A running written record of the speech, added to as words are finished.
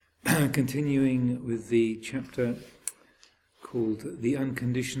continuing with the chapter called The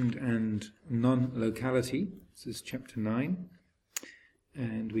Unconditioned and Non-Locality. This is chapter 9,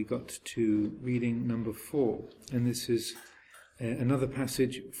 and we got to reading number 4, and this is another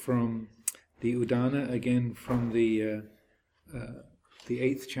passage from the Udana, again from the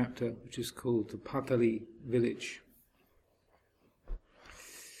 8th chapter, which is called the Patali village.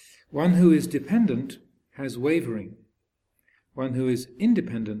 One who is dependent has wavering. One who is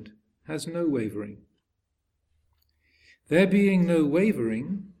independent has no wavering. There being no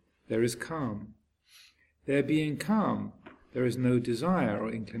wavering, there is calm. There being calm, there is no desire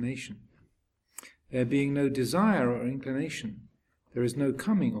or inclination. There being no desire or inclination, there is no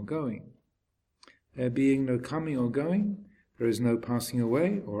coming or going. There being no coming or going, there is no passing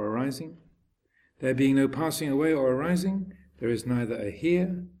away or arising. There being no passing away or arising, there is neither a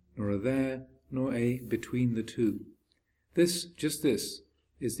here, nor a there, nor a between the two. This, just this,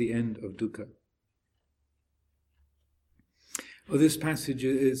 is the end of dukkha. Well, this passage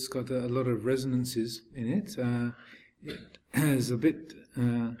has got a lot of resonances in it. It is a bit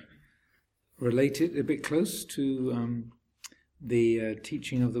related, a bit close to the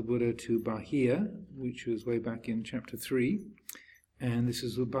teaching of the Buddha to Bahia, which was way back in chapter 3. And this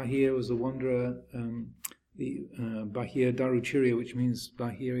is Bahia was the wanderer, the Bahia Daruchirya, which means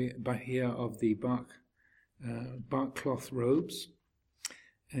Bahia of the bark cloth robes.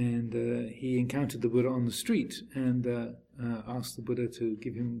 And he encountered the Buddha on the street and asked the Buddha to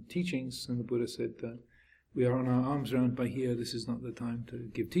give him teachings. And the Buddha said, we are on our arms around Bahia, this is not the time to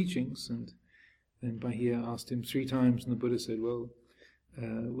give teachings. And then Bahia asked him 3 times, and the Buddha said, well,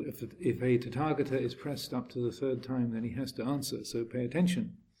 if a Tathagata is pressed up to the 3rd time, then he has to answer, so pay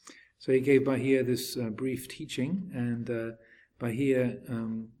attention. So he gave Bahia this brief teaching, and Bahia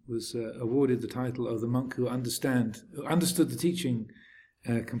was awarded the title of the monk who understood the teaching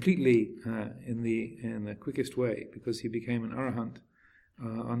completely in the quickest way, because he became an arahant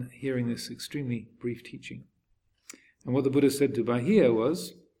on hearing this extremely brief teaching. And what the Buddha said to Bahia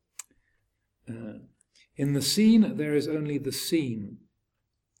was, in the seen there is only the seen.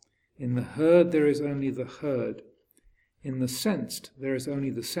 In the heard there is only the heard. In the sensed there is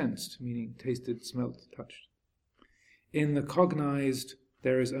only the sensed, meaning tasted, smelt, touched. In the cognized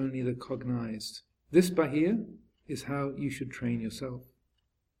there is only the cognized. This, Bahia, is how you should train yourself.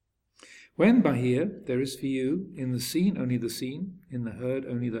 When, Bahia, there is for you in the seen only the seen, in the heard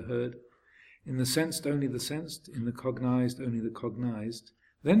only the heard, in the sensed only the sensed, in the cognized only the cognized,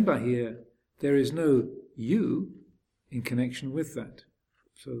 then, Bahia, there is no you in connection with that.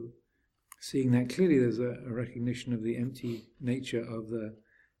 So, seeing that clearly, there's a recognition of the empty nature of the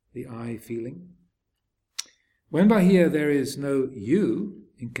I feeling. When, Bahia, there is no you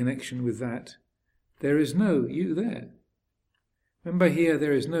in connection with that, there is no you there. When Bahia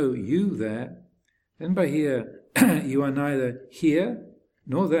there is no you there, then Bahia you are neither here,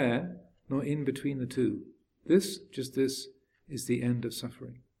 nor there, nor in between the two. This, just this, is the end of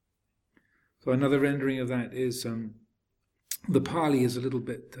suffering. So another rendering of that is, the Pali is a little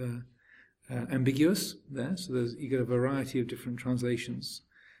bit ambiguous there, so you get a variety of different translations.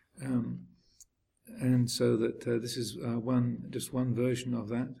 And so that this is just one version of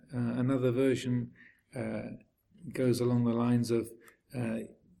that. Another version goes along the lines of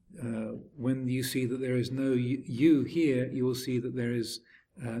when you see that there is no you here, you will see that there is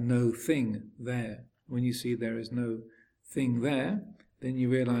no thing there. When you see there is no thing there, then you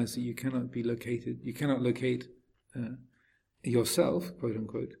realize that you cannot locate yourself, quote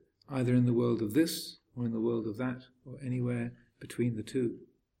unquote, either in the world of this or in the world of that, or anywhere between the two.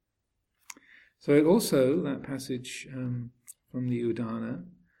 So it also, that passage from the Udana,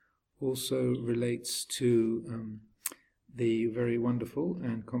 also relates to the very wonderful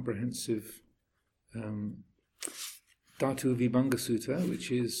and comprehensive Dhatu Vibhanga Sutta,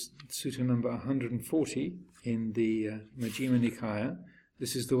 which is Sutta number 140 in the Majjhima Nikaya.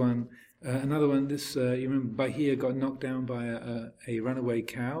 This is the one, another one, this, you remember Bahia got knocked down by a runaway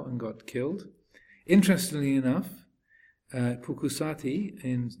cow and got killed. Interestingly enough, Pukusati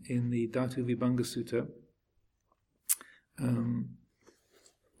in the Dhatu Vibhanga Sutta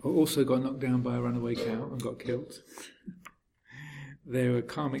also got knocked down by a runaway cow and got killed. They were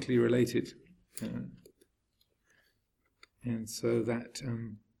karmically related. And so that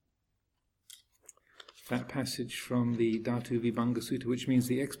passage from the Dhatu Vibhanga Sutta, which means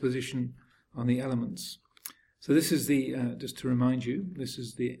the exposition on the elements. So this is just to remind you, this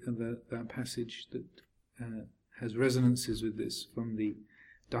is that passage that has resonances with this from the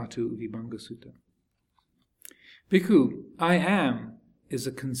Dhatu Vibhanga Sutta. Bhikkhu, I am is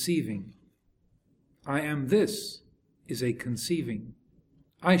a conceiving. I am this is a conceiving.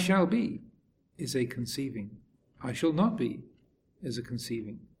 I shall be is a conceiving. I shall not be is a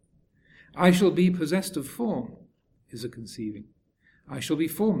conceiving. I shall be possessed of form is a conceiving. I shall be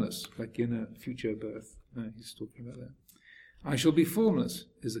formless, like in a future birth. He's talking about that. I shall be formless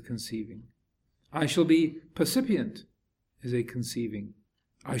is a conceiving. I shall be percipient is a conceiving.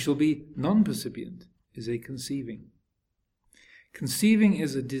 I shall be non-percipient is a conceiving. Conceiving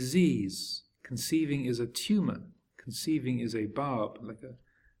is a disease. Conceiving is a tumor. Conceiving is a barb, like a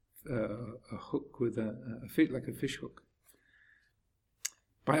hook with like a fish hook.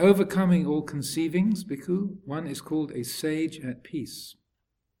 By overcoming all conceivings, bhikkhu, one is called a sage at peace.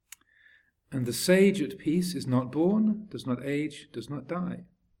 And the sage at peace is not born, does not age, does not die.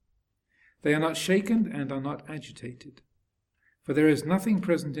 They are not shaken and are not agitated. For there is nothing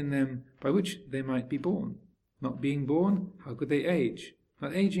present in them by which they might be born. Not being born, how could they age?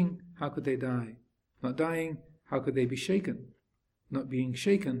 Not aging, how could they die? Not dying, how could they be shaken? Not being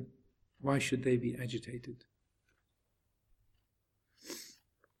shaken, why should they be agitated?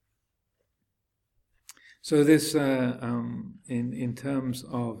 So this, in terms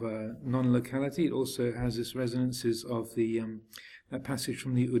of non-locality, it also has this resonances of the that passage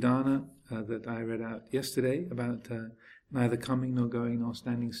from the Udana that I read out yesterday about neither coming nor going nor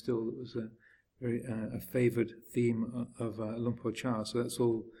standing still. It was a favoured theme of Luang Por Chah. So that's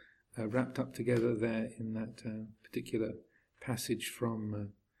all wrapped up together there in that particular passage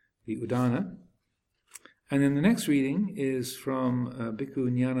from the Udana. And then the next reading is from Bhikkhu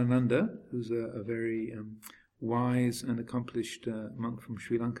Nyanananda, who's a very wise and accomplished monk from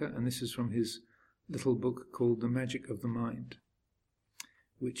Sri Lanka, and this is from his little book called The Magic of the Mind,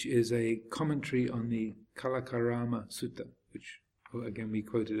 which is a commentary on the Kalakarama Sutta, which again we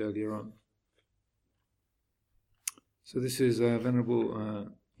quoted earlier on. So this is Venerable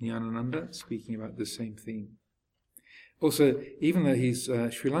Nyanananda speaking about the same theme. Also, even though he's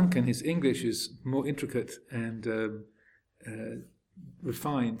Sri Lankan, his English is more intricate and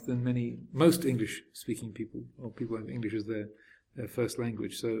refined than most English-speaking people, or people who have English as their first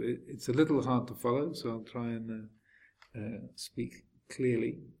language. So it's a little hard to follow, so I'll try and speak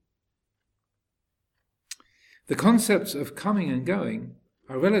clearly. The concepts of coming and going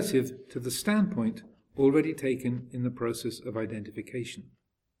are relative to the standpoint already taken in the process of identification.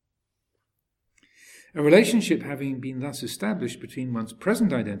 A relationship having been thus established between one's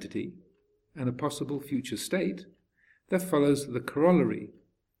present identity and a possible future state, there follows the corollary,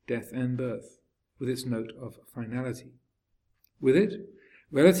 death and birth, with its note of finality. With it,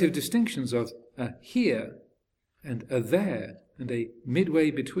 relative distinctions of a here and a there and a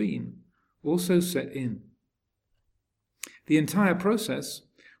midway between also set in. The entire process,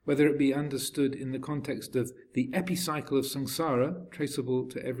 whether it be understood in the context of the epicycle of samsara, traceable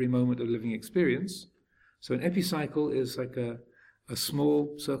to every moment of living experience. So an epicycle is like a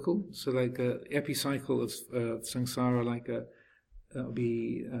small circle. So like an epicycle of samsara, like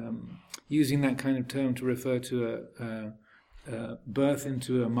using that kind of term to refer to a birth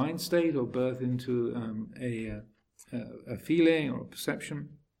into a mind state or birth into a feeling or a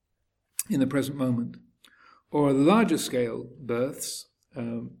perception in the present moment. Or the larger scale births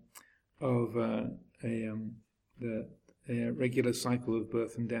of the regular cycle of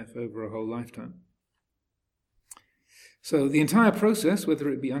birth and death over a whole lifetime. So the entire process, whether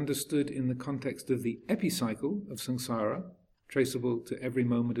it be understood in the context of the epicycle of samsara, traceable to every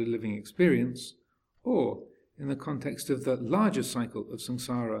moment of living experience, or in the context of the larger cycle of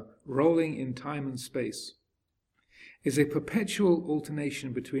samsara, rolling in time and space, is a perpetual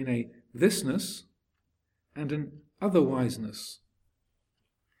alternation between a thisness and an otherwiseness.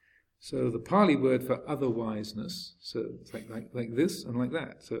 So the Pali word for otherwiseness, so it's like this and like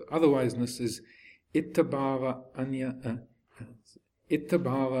that. So otherwiseness is Ittabhava anyata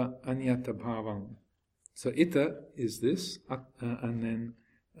bhavam. So itta is this, and then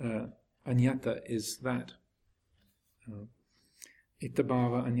anyata is that.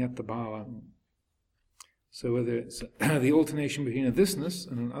 Ittabhava anyata bhavam. So whether it's the alternation between a thisness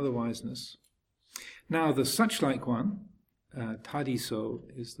and an otherwiseness. Now the such-like one, tadiso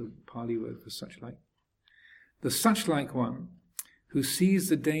is the Pali word for such-like. The such-like one, who sees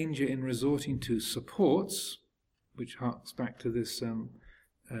the danger in resorting to supports, which harks back to this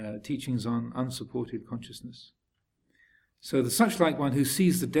teachings on unsupported consciousness. So the such-like one who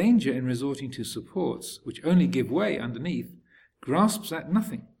sees the danger in resorting to supports, which only give way underneath, grasps at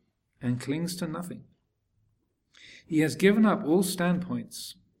nothing and clings to nothing. He has given up all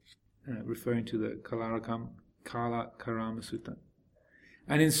standpoints, referring to the Kalakarama Sutta,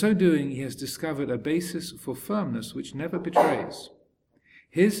 and in so doing he has discovered a basis for firmness which never betrays.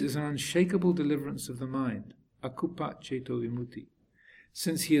 His is an unshakable deliverance of the mind, akuppa ceto vimutti,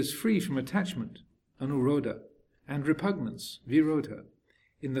 since he is free from attachment, anurodha, and repugnance, virodha,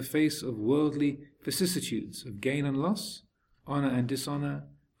 in the face of worldly vicissitudes of gain and loss, honor and dishonor,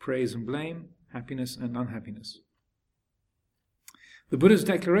 praise and blame, happiness and unhappiness. The Buddha's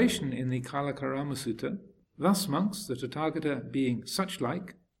declaration in the Kalakarama Sutta, thus monks, the Tathagata being such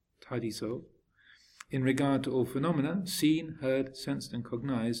like, tadiso, in regard to all phenomena, seen, heard, sensed and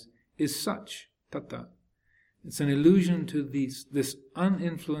cognized, is such, tatta. It's an allusion to this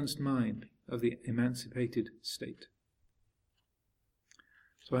uninfluenced mind of the emancipated state.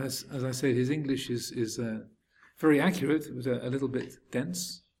 So as I said, his English is very accurate, but a little bit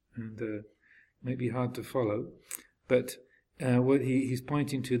dense and maybe hard to follow. But what he's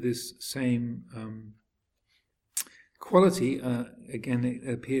pointing to this same quality, again, it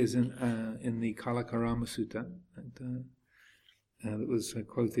appears in the Kalakarama Sutta, that was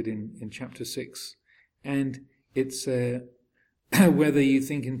quoted in chapter 6. And it's whether you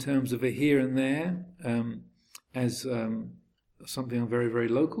think in terms of a here and there as something very, very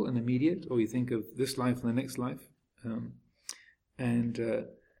local and immediate, or you think of this life and the next life,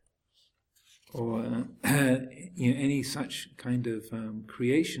 or any such kind of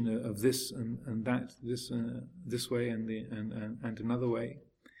creation of this and that, this way and another way,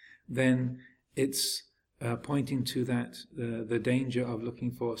 then it's pointing to that the danger of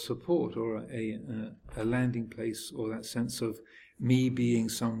looking for support or a landing place, or that sense of me being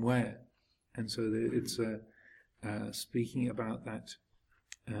somewhere. And so it's speaking about that,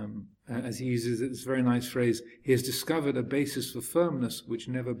 as he uses this very nice phrase, he has discovered a basis for firmness which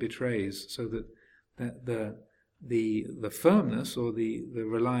never betrays, so that the firmness or the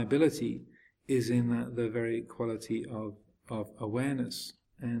reliability is in the very quality of awareness,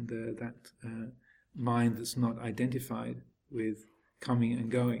 and that mind that's not identified with coming and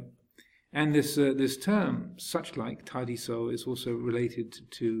going. And this term, such like, tadiso, is also related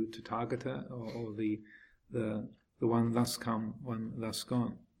to Tathagata, or the one thus come, one thus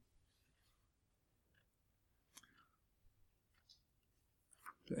gone.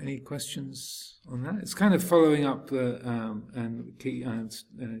 Any questions on that? It's kind of following up and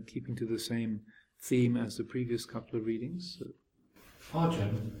keeping to the same theme as the previous couple of readings. So.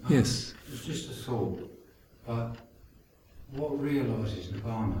 Ajahn, yes. It's just a thought, but what realises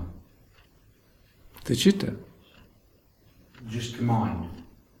Nibbana? The citta. Just the mind.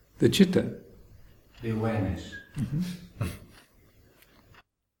 The citta. The awareness. Mm-hmm.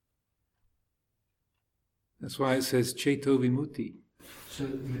 That's why it says Ceto Vimutti. So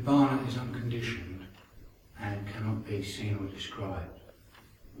Nibbana is unconditioned and cannot be seen or described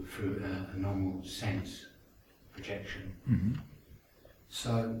through a normal sense projection. Mm-hmm.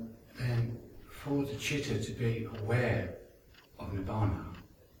 So then, for the citta to be aware of Nibbana,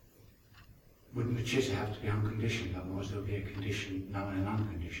 wouldn't the citta have to be unconditioned? Otherwise there would be a conditioned known and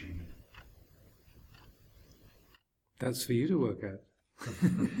unconditioned. That's for you to work out.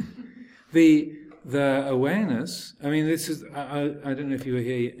 The awareness, I mean, this is, I don't know if you were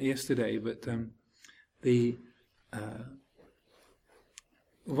here yesterday, but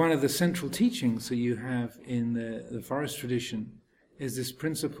one of the central teachings that you have in the forest tradition is this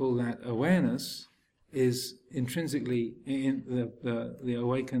principle that awareness is intrinsically, in the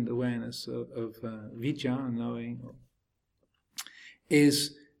awakened awareness of vijja, knowing,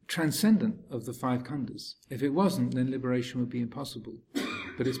 is transcendent of the five khandhas. If it wasn't, then liberation would be impossible.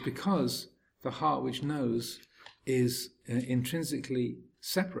 But it's because the heart which knows is intrinsically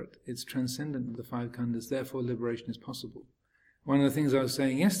separate. It's transcendent of the five khandhas, therefore liberation is possible. One of the things I was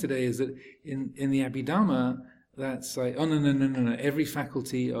saying yesterday is that in the Abhidhamma, that's like, oh no, every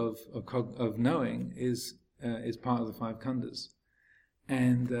faculty of knowing is part of the five khandhas.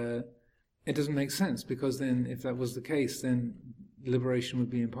 And it doesn't make sense, because then if that was the case, then liberation would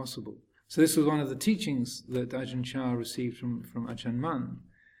be impossible. So this was one of the teachings that Ajahn Chah received from Ajahn Mun,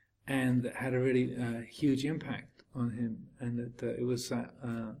 and that had a really huge impact on him. And that it was that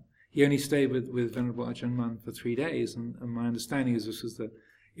he only stayed with Venerable Ajahn Mun for 3 days, and my understanding is this was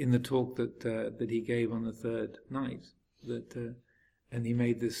in the talk that he gave on the third night, that and he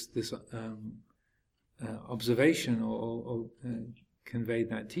made this observation or conveyed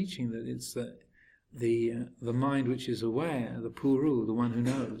that teaching, that it's the mind which is aware, the puru, the one who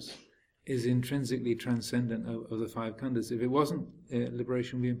knows, is intrinsically transcendent of the five khandhas. If it wasn't,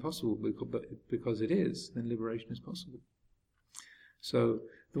 liberation would be impossible, but because it is, then liberation is possible. So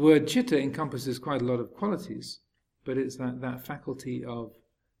the word citta encompasses quite a lot of qualities, but it's that faculty of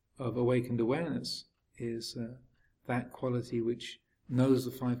awakened awareness is that quality which knows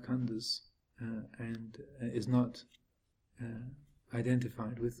the five khandhas and is not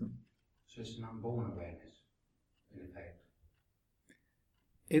identified with them. So it's an unborn awareness, in effect.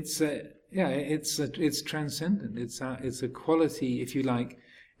 it's transcendent. It's a quality, if you like.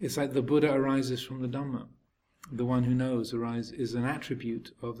 It's like the Buddha arises from the Dhamma. The one who knows is an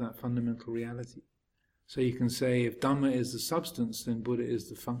attribute of that fundamental reality. So you can say if Dhamma is the substance, then Buddha is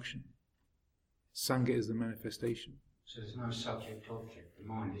the function. Sangha is the manifestation. So there's no subject-object. The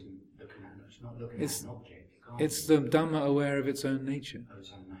mind isn't looking at it. It's not looking at an object. It's the Dhamma aware of its own nature. Of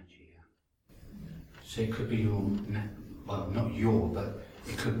its own nature, yeah. So it could be your, not your, but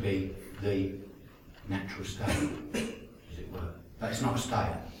it could be the natural state, as it were. But it's not a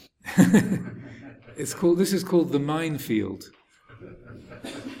state. This is called the minefield,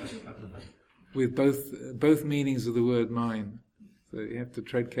 with both meanings of the word mine. So you have to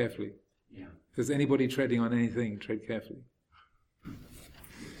tread carefully. Yeah. If there's anybody treading on anything, tread carefully.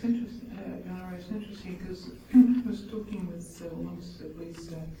 It's interesting, it's interesting because I was talking with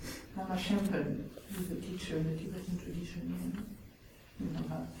Lama Shenpen, who's a teacher in the Tibetan tradition in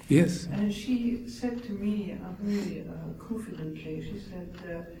Nepal. Yes. And she said to me very confidently, she said,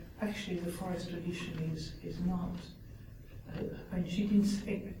 actually the forest tradition is not, and she didn't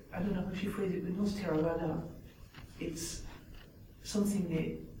say, I don't know how she phrased it, but not Theravada. It's something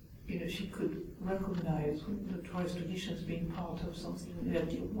that, she could recognize the forest tradition as being part of something,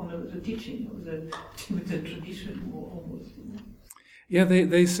 one of the teaching of the Tibetan tradition, almost. Yeah,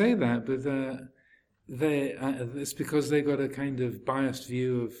 they say that, but it's because they got a kind of biased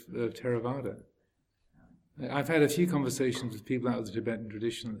view of Theravada. I've had a few conversations with people out of the Tibetan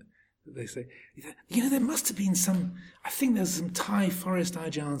tradition that they say, there must have been I think there's some Thai forest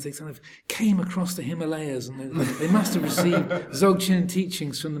ajahns, they kind of came across the Himalayas and they must have received Dzogchen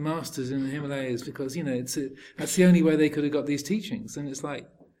teachings from the masters in the Himalayas because, that's the only way they could have got these teachings. And it's like,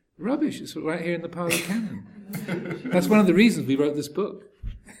 rubbish, it's right here in the Pali Canon. That's one of the reasons we wrote this book.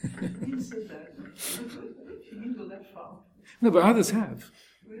 She didn't say that. She didn't go that far. No, but others have.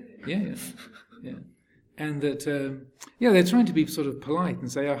 Really? Yeah. And that, they're trying to be sort of polite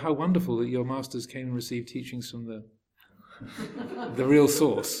and say, oh, how wonderful that your masters came and received teachings from the real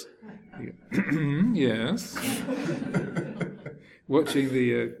source. Yes. Watching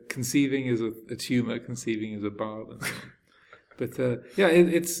the conceiving as a tumor, conceiving as a bulb. And so on. But,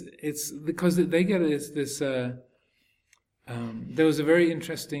 it's because they get this there was a very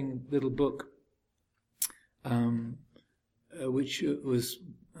interesting little book which was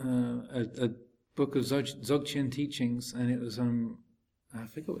a book of Dzogchen teachings, and it was I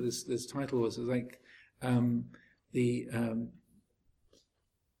forget what this title was. It was like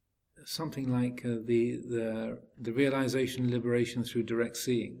something like the realization and liberation through direct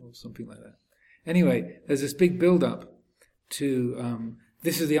seeing, or something like that. Anyway, there's this big build-up to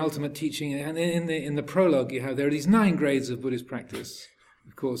this is the ultimate teaching, and in the prologue there are these 9 grades of Buddhist practice.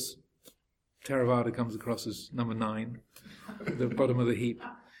 Of course, Theravada comes across as number 9, at the bottom of the heap.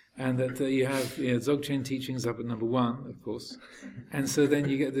 And that you have Dzogchen teachings up at number 1, of course, and so then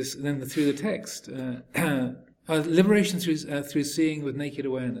you get this. Then through the text, liberation through seeing with naked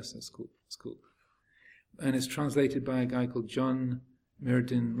awareness. That's cool. It's cool, and it's translated by a guy called John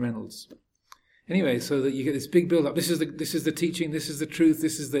Meriden Reynolds. Anyway, so that you get this big build-up. This is the teaching. This is the truth.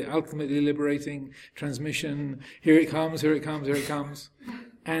 This is the ultimately liberating transmission. Here it comes. Here it comes. Here it comes.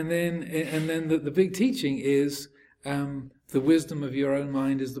 And then the big teaching is. The wisdom of your own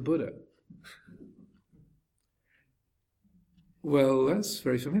mind is the Buddha. Well, that's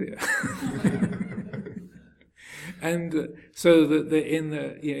very familiar. And so that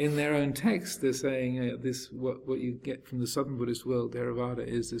in their own text, they're saying this what you get from the Southern Buddhist world, Theravada,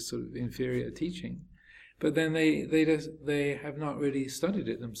 is this sort of inferior teaching. But then they have not really studied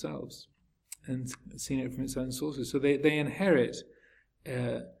it themselves and seen it from its own sources. So they inherit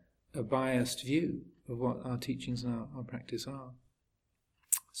a biased view of what our teachings and our practice are.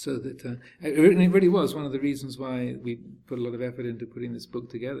 So that it really was one of the reasons why we put a lot of effort into putting this book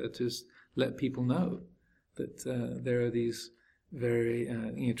together, to let people know that there are these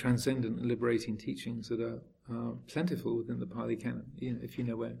very transcendent and liberating teachings that are plentiful within the Pali Canon, if you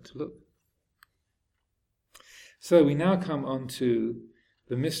know where to look. So we now come on to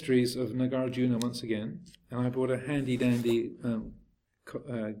the mysteries of Nagarjuna once again, and I brought a handy-dandy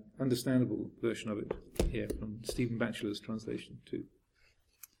understandable version of it here from Stephen Batchelor's translation too.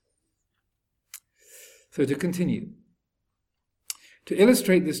 So to continue, to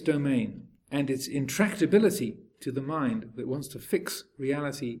illustrate this domain and its intractability to the mind that wants to fix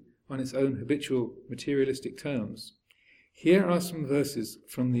reality on its own habitual materialistic terms, here are some verses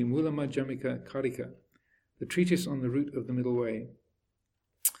from the Mula Madhyamika Karika, the treatise on the route of the middle way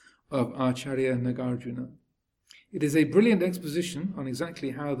of Acharya Nagarjuna. It is a brilliant exposition on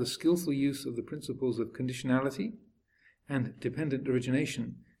exactly how the skillful use of the principles of conditionality and dependent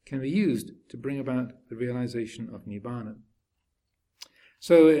origination can be used to bring about the realization of Nibbana.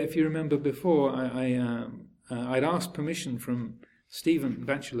 So if you remember before, I'd asked permission from Stephen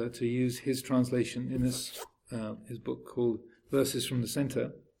Batchelor to use his translation in this his book called Verses from the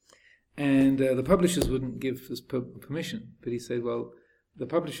Center, and the publishers wouldn't give us permission, but he said, well, the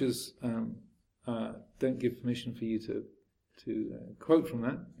publishers don't give permission for you to quote from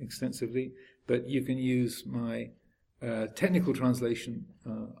that extensively, but you can use my technical translation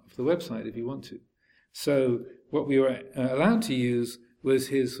of the website if you want to. So what we were allowed to use was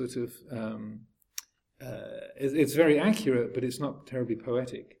his sort of, it's very accurate, but it's not terribly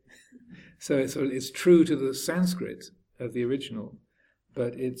poetic. So it's true to the Sanskrit of the original,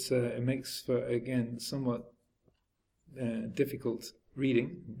 but it makes for, again, somewhat difficult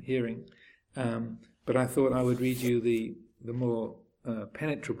hearing. But I thought I would read you the more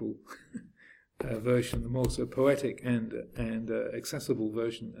penetrable version, the more so poetic and accessible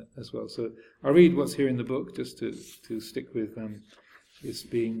version as well. So I'll read what's here in the book, just to stick with this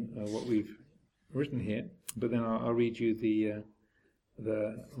being what we've written here. But then I'll read you the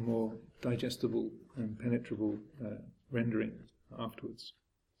more digestible and penetrable rendering afterwards.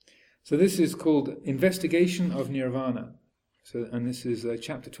 So this is called Investigation of Nirvana. And this is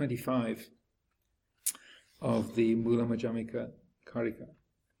chapter 25 of the Mula Madhyamika Karika.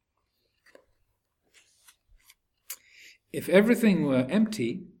 If everything were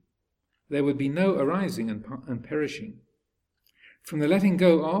empty, there would be no arising and perishing. From the letting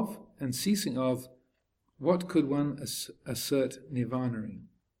go of and ceasing of, what could one assert nirvana-ing?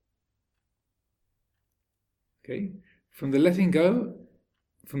 Okay, from the letting go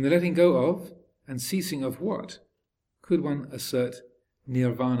of and ceasing of what could one assert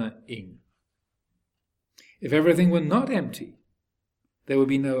nirvana-ing? If everything were not empty, there would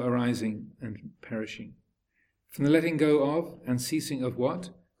be no arising and perishing. From the letting go of and ceasing of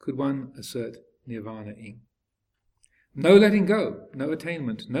what could one assert nirvana-ing? No letting go, no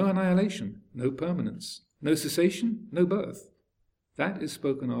attainment, no annihilation, no permanence, no cessation, no birth. That is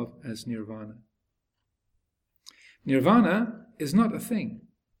spoken of as nirvana. Nirvana is not a thing.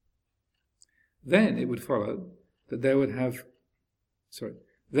 Then it would follow that it would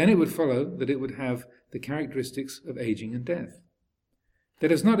have the characteristics of aging and death. There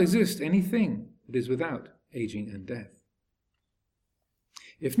does not exist anything that is without aging and death.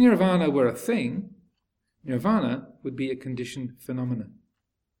 If nirvana were a thing, nirvana would be a conditioned phenomenon.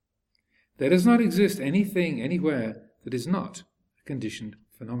 There does not exist anything anywhere that is not a conditioned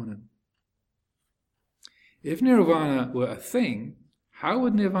phenomenon. If nirvana were a thing, how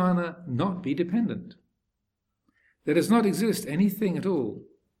would nirvana not be dependent? There does not exist anything at all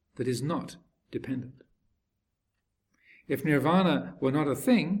that is not dependent. If nirvana were not a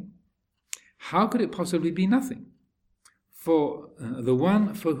thing, how could it possibly be nothing? For the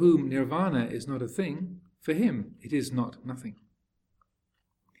one for whom nirvana is not a thing, for him it is not nothing.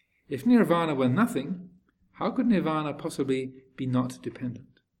 If nirvana were nothing, how could nirvana possibly be not dependent?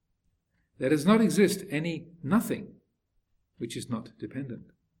 There does not exist any nothing which is not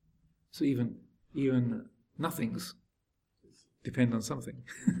dependent. So even nothings depend on something.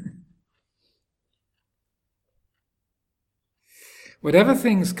 Whatever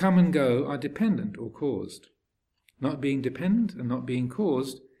things come and go are dependent or caused. Not being dependent and not being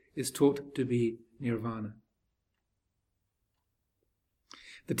caused is taught to be nirvana.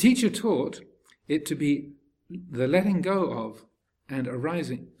 The teacher taught it to be the letting go of and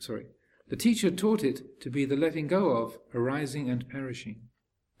arising. The teacher taught it to be the letting go of, arising and perishing.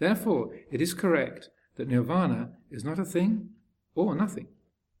 Therefore, it is correct that nirvana is not a thing or nothing.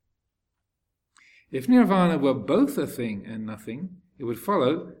 If nirvana were both a thing and nothing, it would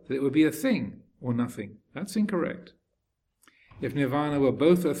follow that it would be a thing or nothing. That's incorrect. If nirvana were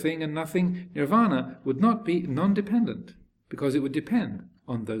both a thing and nothing, nirvana would not be non-dependent, because it would depend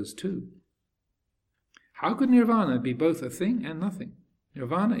on those two. How could nirvana be both a thing and nothing?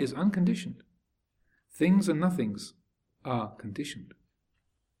 Nirvana is unconditioned. Things and nothings are conditioned.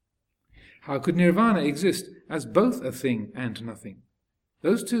 How could nirvana exist as both a thing and nothing?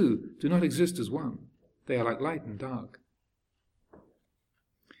 Those two do not exist as one. They are like light and dark.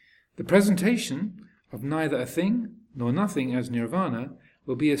 The presentation of neither a thing nor nothing as nirvana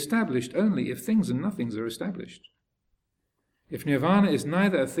will be established only if things and nothings are established. If nirvana is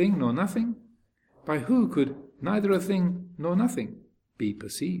neither a thing nor nothing, by who could neither a thing nor nothing be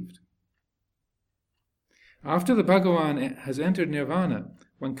perceived? After the Bhagavan has entered nirvana,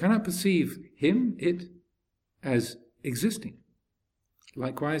 one cannot perceive him, it, as existing,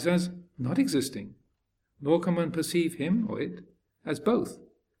 likewise as not existing, nor can one perceive him or it as both,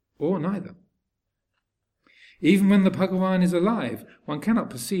 or neither. Even when the Bhagavan is alive, one cannot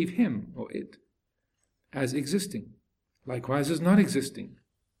perceive him or it as existing, likewise as not existing,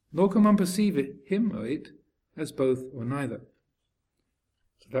 nor can one perceive him or it as both or neither.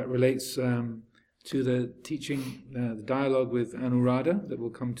 So that relates to the teaching, the dialogue with Anuradha that we'll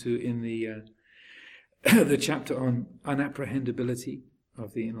come to in the the chapter on unapprehendability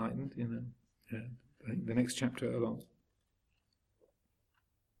of the enlightened, I think the next chapter along.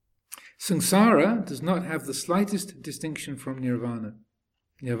 Samsara does not have the slightest distinction from nirvana.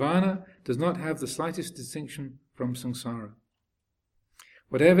 Nirvana does not have the slightest distinction from samsara.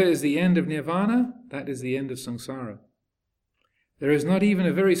 Whatever is the end of nirvana, that is the end of samsara. There is not even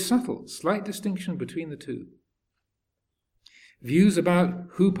a very subtle, slight distinction between the two. Views about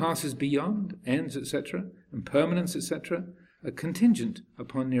who passes beyond, ends, etc., and permanence, etc., are contingent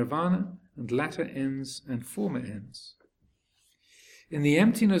upon nirvana and latter ends and former ends. In the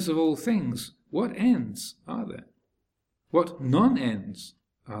emptiness of all things, what ends are there? What non-ends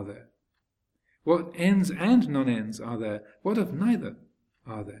are there? What ends and non-ends are there? What of neither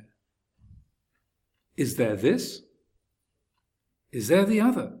are there? Is there this? Is there the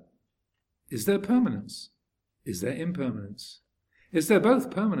other? Is there permanence? Is there impermanence? Is there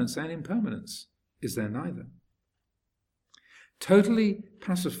both permanence and impermanence? Is there neither? Totally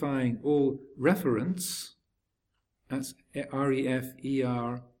pacifying all referents, that's R-E-F-E-R-E-N-T-S,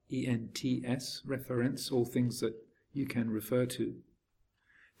 reference, all things that you can refer to.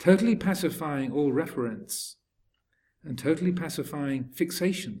 Totally pacifying all referents and totally pacifying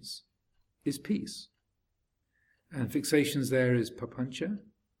fixations is peace. And fixations there is papancha,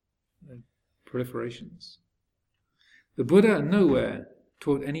 proliferations. The Buddha nowhere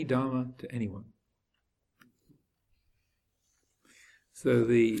taught any Dharma to anyone. So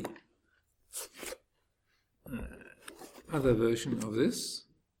the other version of this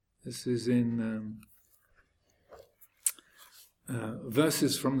is in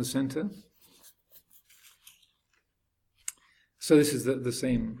Verses from the Center. So this is the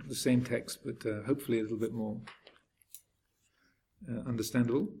same text, but hopefully a little bit more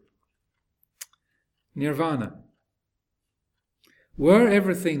understandable. Nirvana. Were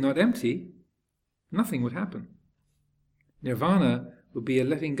everything not empty, nothing would happen. Nirvana would be a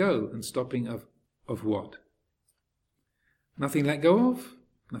letting go and stopping of what? Nothing let go of,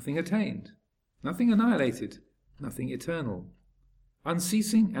 nothing attained, nothing annihilated, nothing eternal,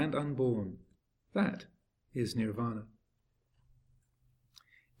 unceasing and unborn. That is nirvana.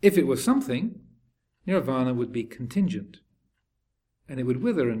 If it was something, nirvana would be contingent, and it would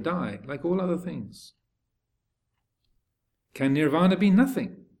wither and die like all other things. Can nirvana be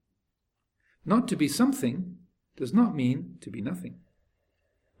nothing? Not to be something does not mean to be nothing.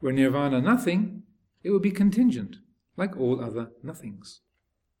 Were nirvana nothing, it would be contingent, like all other nothings.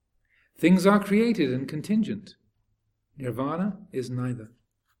 Things are created and contingent. Nirvana is neither.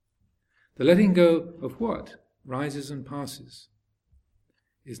 The letting go of what rises and passes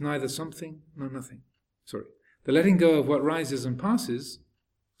is neither something nor nothing. The letting go of what rises and passes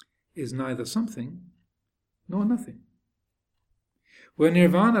is neither something nor nothing. Were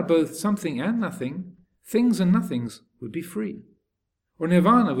nirvana both something and nothing, things and nothings would be free, or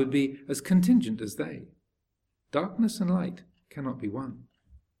nirvana would be as contingent as they. Darkness and light cannot be one.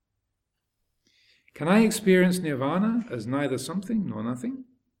 Can I experience nirvana as neither something nor nothing?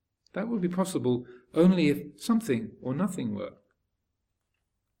 That would be possible only if something or nothing were.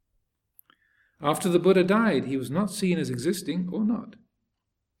 After the Buddha died, he was not seen as existing or not.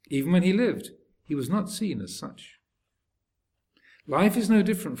 Even when he lived, he was not seen as such. Life is no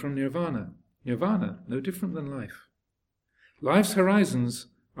different from nirvana. Nirvana no different than life. Life's horizons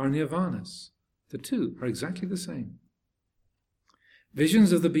are nirvanas. The two are exactly the same.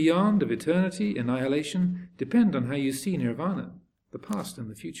 Visions of the beyond, of eternity, annihilation, depend on how you see nirvana, the past and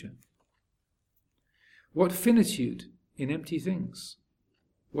the future. What finitude in empty things?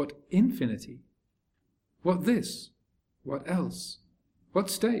 What infinity? What this? What else? What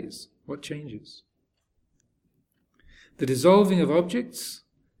stays? What changes? The dissolving of objects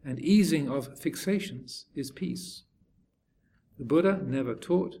and easing of fixations is peace. The Buddha never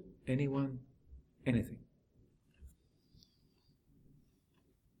taught anyone anything.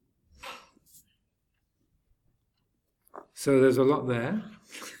 So there's a lot there,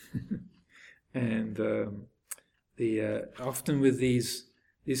 and often with these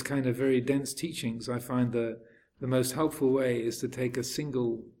kind of very dense teachings, I find the most helpful way is to take a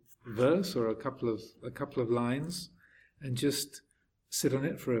single verse or a couple of lines and just sit on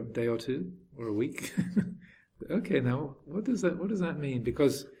it for a day or two or a week. Okay, now what does that mean?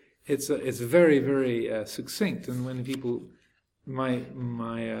 Because it's very, very succinct, and when people my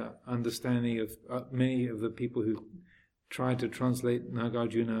understanding of many of the people who tried to translate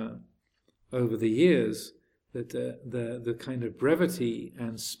Nagarjuna over the years, that the kind of brevity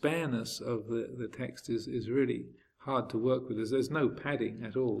and spareness of the text is really hard to work with. There's no padding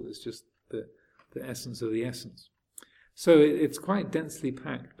at all. It's just the essence of the essence. So it's quite densely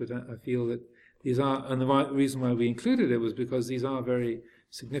packed, but I feel that these are, and the reason why we included it was because these are very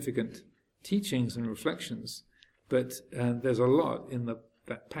significant teachings and reflections, but there's a lot in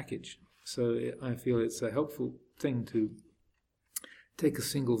that package. So I feel it's a helpful thing to take a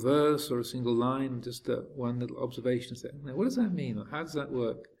single verse or a single line, just one little observation, and say, now, what does that mean, or how does that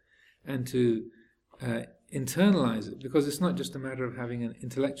work? And to internalize it, because it's not just a matter of having an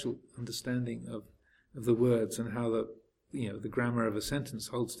intellectual understanding of the words and how the grammar of a sentence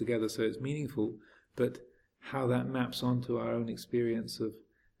holds together so it's meaningful, but how that maps onto our own experience of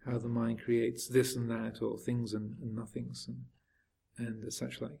how the mind creates this and that, or things and nothings and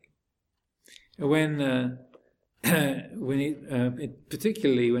such like. When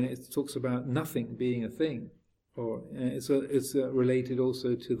particularly when it talks about nothing being a thing, or it's related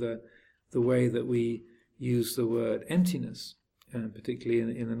also to the way that we use the word emptiness,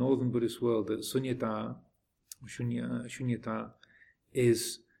 particularly in the northern Buddhist world, that sunyata, shunyata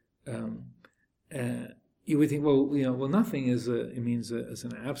is. You would think, well, nothing is it means as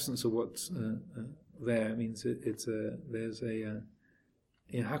an absence of what's there. It means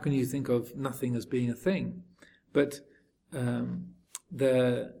how can you think of nothing as being a thing? But when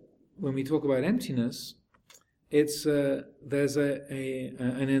we talk about emptiness, it's there's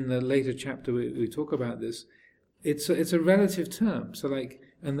and in the later chapter we talk about this. It's a relative term. So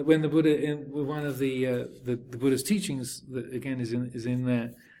and when the Buddha, in one of the Buddha's teachings that again is in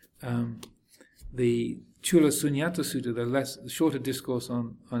there, the Chula Sunyata Sutta, the shorter discourse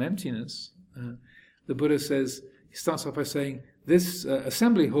on emptiness, the Buddha says, he starts off by saying, this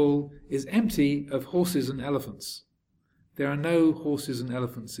assembly hall is empty of horses and elephants. There are no horses and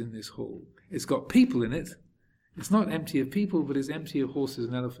elephants in this hall. It's got people in it. It's not empty of people, but it's empty of horses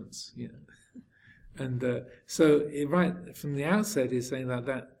and elephants. And so right from the outset, he's saying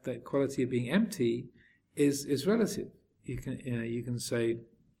that quality of being empty is relative. You can say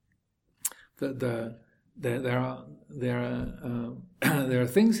that there are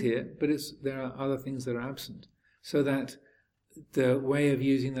things here, but there are other things that are absent. So that the way of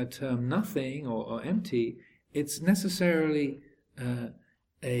using the term nothing or empty, it's necessarily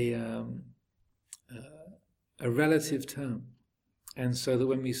a relative term, and so that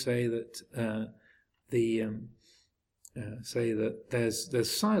when we say that say that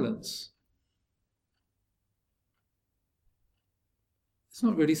there's silence, it's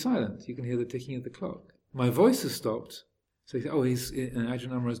not really silent. You can hear the ticking of the clock. My voice has stopped, so you say, Ajahn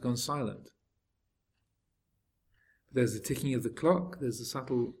Amaro has gone silent. There's the ticking of the clock, there's the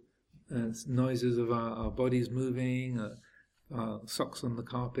subtle noises of our bodies moving, our socks on the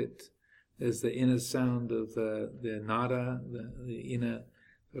carpet, there's the inner sound of the nada, the inner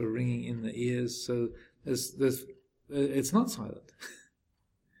ringing in the ears, so there's it's not silent.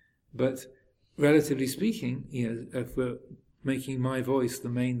 But relatively speaking, if we're making my voice the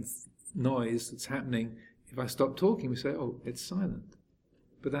main noise that's happening, if I stop talking, we say, it's silent.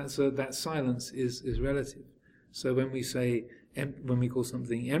 But that silence is relative. So when we say, when we call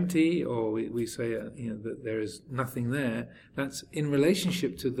something empty, or we say that there is nothing there, that's in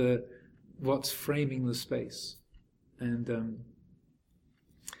relationship to what's framing the space, and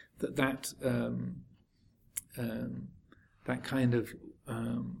that kind of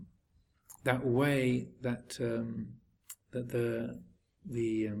that way that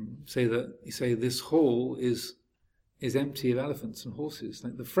you say this hall is empty of elephants and horses.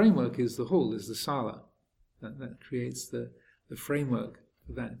 Like the framework is the hall, is the sala. That creates the framework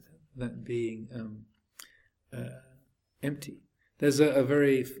for that being empty. There's a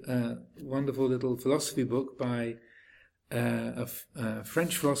very wonderful little philosophy book by a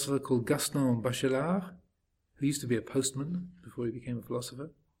French philosopher called Gaston Bachelard, who used to be a postman before he became a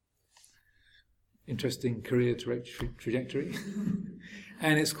philosopher. Interesting career trajectory.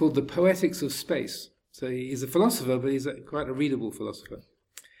 And it's called The Poetics of Space. So he's a philosopher, but he's quite a readable philosopher.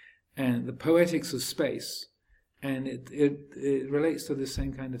 And The Poetics of Space. And it relates to the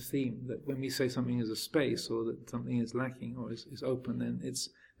same kind of theme, that when we say something is a space, or that something is lacking or is open, then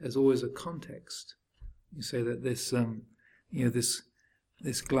there's always a context. You say that this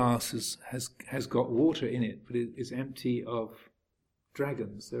glass has got water in it, but it's empty of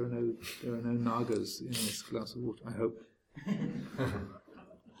dragons. There are no nagas in this glass of water, I hope.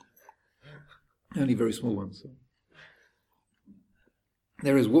 Only very small ones. So.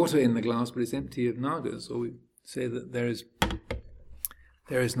 There is water in the glass, but it's empty of nagas, or we say that there is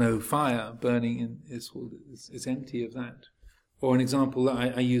there is no fire burning, and it's empty of that. Or an example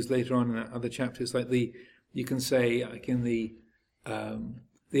that I used later on in other chapters, like you can say, like in the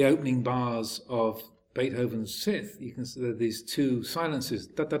opening bars of Beethoven's Fifth, you can see these two silences,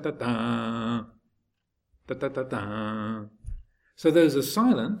 da da da da, da da da da. So those are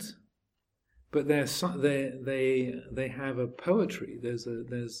silent, but they have a poetry. There's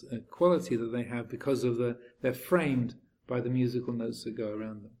a quality that they have because of they're framed by the musical notes that go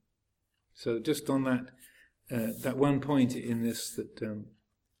around them. So just on that one point in this that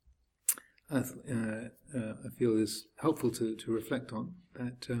I feel is helpful to reflect on,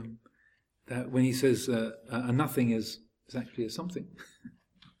 that when he says a nothing is actually a something,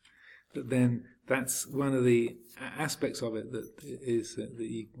 that then that's one of the aspects of it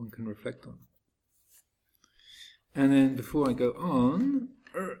that one can reflect on. And then before I go on,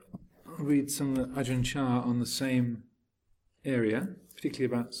 I'll read some of Ajahn Chah on the same area,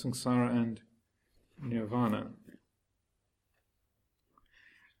 particularly about samsara and nirvana.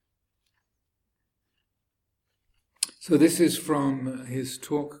 So this is from his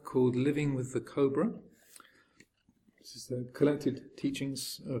talk called Living with the Cobra. This is the collected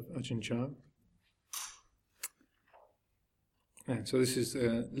teachings of Ajahn Chah. And so this is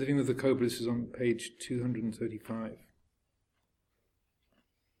Living with the Cobra. This is on page 235.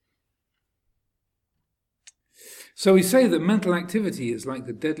 So we say that mental activity is like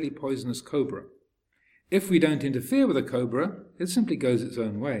the deadly poisonous cobra. If we don't interfere with a cobra, it simply goes its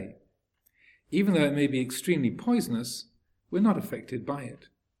own way. Even though it may be extremely poisonous, we're not affected by it.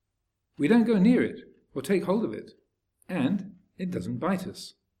 We don't go near it or take hold of it, and it doesn't bite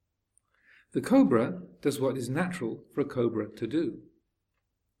us. The cobra does what is natural for a cobra to do.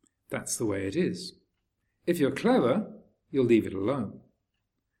 That's the way it is. If you're clever, you'll leave it alone.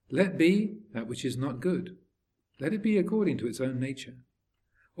 Let be that which is not good. Let it be according to its own nature.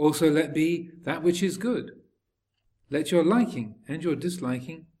 Also let be that which is good. Let your liking and your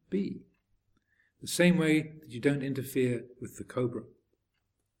disliking be. The same way that you don't interfere with the cobra.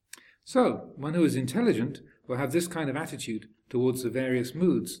 So, one who is intelligent will have this kind of attitude towards the various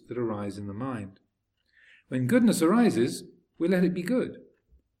moods that arise in the mind. When goodness arises, we let it be good,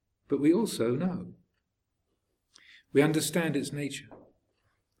 but we also know. We understand its nature.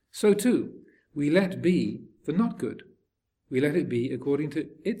 So too, we let be the not good. We let it be according to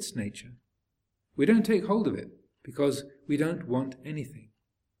its nature. We don't take hold of it because we don't want anything.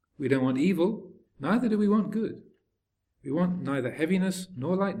 We don't want evil, neither do we want good. We want neither heaviness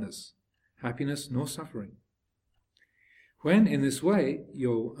nor lightness, happiness nor suffering. When, in this way,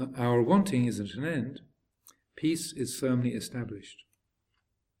 our wanting is at an end, peace is firmly established.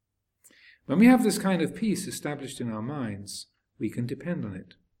 When we have this kind of peace established in our minds, we can depend on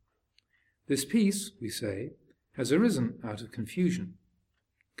it. This peace, we say, has arisen out of confusion.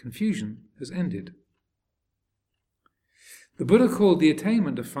 Confusion has ended. The Buddha called the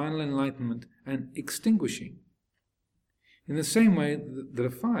attainment of final enlightenment an extinguishing, in the same way that a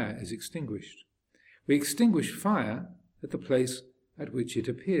fire is extinguished. We extinguish fire at the place at which it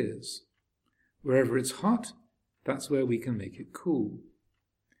appears. Wherever it's hot, that's where we can make it cool.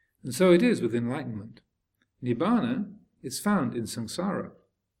 And so it is with enlightenment. Nibbana is found in samsara.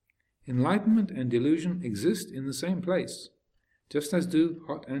 Enlightenment and delusion exist in the same place, just as do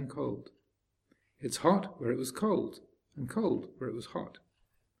hot and cold. It's hot where it was cold, and cold where it was hot.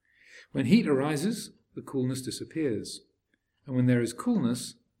 When heat arises, the coolness disappears, and when there is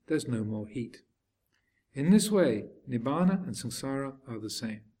coolness, there's no more heat. In this way, Nibbana and samsara are the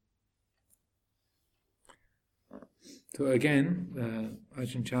same. So again,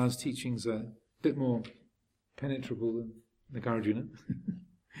 Ajahn Chah's teachings are a bit more penetrable than Nagarjuna.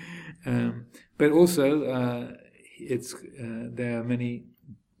 But also, there are many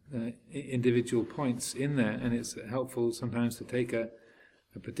individual points in there, and it's helpful sometimes to take a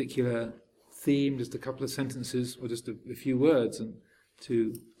particular theme, just a couple of sentences or just a few words, and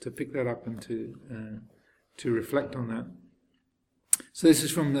to pick that up and to reflect on that. So this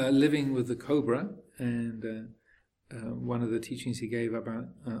is from Living with the Cobra, and one of the teachings he gave about,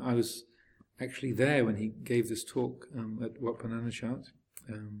 I was actually there when he gave this talk at Wat Pah Nanachat,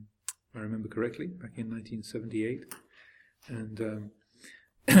 if I remember correctly, back in 1978, and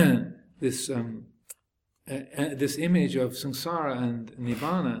this image of samsara and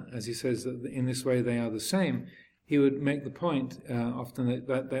nibbana, as he says, that in this way they are the same. He would make the point often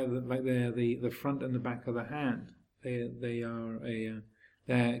that they're the front and the back of the hand.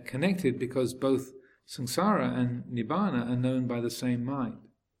 They're connected because both samsara and nibbana are known by the same mind.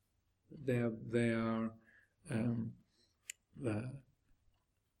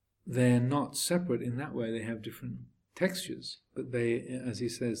 They're not separate in that way. They have different textures, but they, as he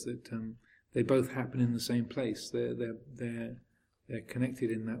says, that they both happen in the same place. They're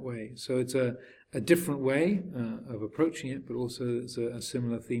connected in that way. So it's a different way of approaching it, but also it's a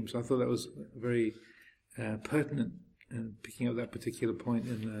similar theme. So I thought that was very pertinent, picking up that particular point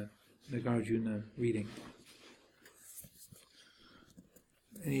in the Nagarjuna reading.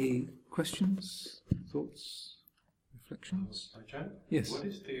 Any questions, thoughts, reflections? Ajahn? Yes. What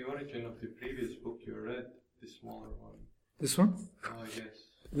is the origin of the previous book you read, the smaller one? This one? Yes.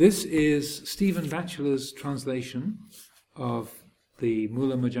 This is Stephen Batchelor's translation of the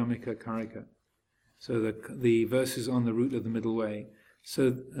Mula Madhyamika Karika. So the verses on the root of the middle way.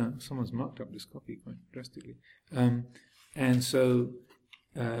 So someone's marked up this copy quite drastically. And so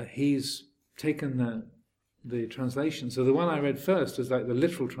he's taken the translation. So the one I read first was like the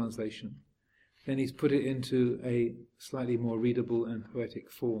literal translation. Then he's put it into a slightly more readable and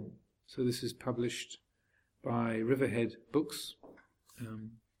poetic form. So this is published by Riverhead Books.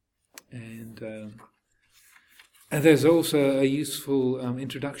 And there's also a useful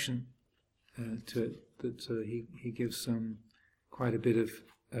introduction to it that he gives quite a bit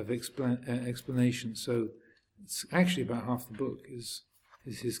of explanation. So it's actually about half the book is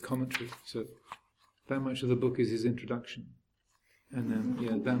his commentary. So that much of the book is his introduction, and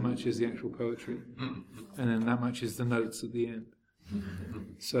then that much is the actual poetry, and then that much is the notes at the end.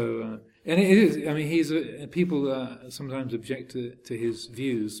 So and it is. I mean, he's people sometimes object to his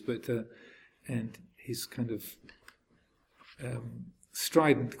views, but and his kind of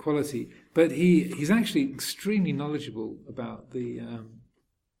strident quality. But he's actually extremely knowledgeable about the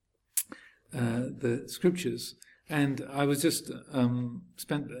scriptures. And I was just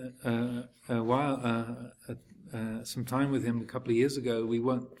spent a while, some time with him a couple of years ago. We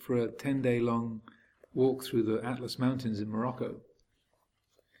went for a 10-day long walk through the Atlas Mountains in Morocco.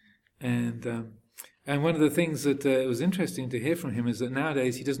 And one of the things that was interesting to hear from him is that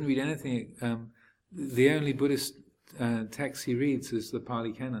nowadays he doesn't read anything. The only Buddhist text he reads is the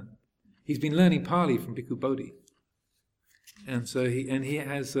Pali Canon. He's been learning Pali from Bhikkhu Bodhi, and so he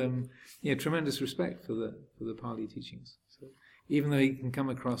has tremendous respect for the Pali teachings. So even though he can come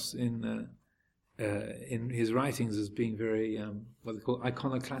across in his writings as being very what they call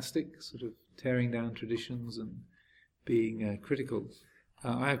iconoclastic, sort of tearing down traditions and being critical,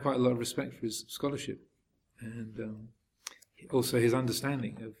 I have quite a lot of respect for his scholarship and also his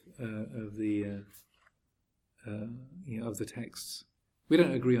understanding of the of the texts. We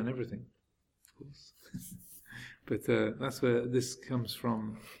don't agree on everything, of course, but that's where this comes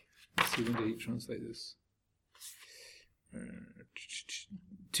from. Let's see, when did he translate this?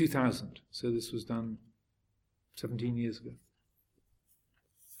 2000. So this was done 17 years ago.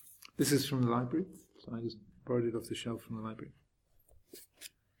 This is from the library, so I just borrowed it off the shelf from the library.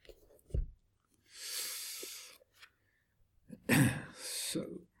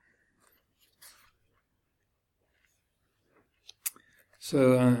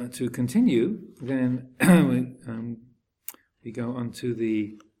 So to continue, then we go on to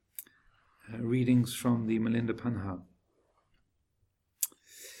the readings from the Milinda Panha.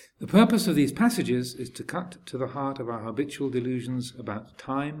 The purpose of these passages is to cut to the heart of our habitual delusions about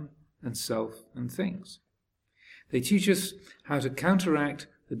time and self and things. They teach us how to counteract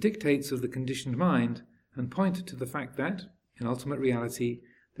the dictates of the conditioned mind and point to the fact that, in ultimate reality,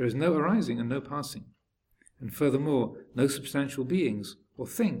 there is no arising and no passing, and furthermore, no substantial beings or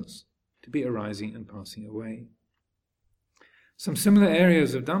things to be arising and passing away. Some similar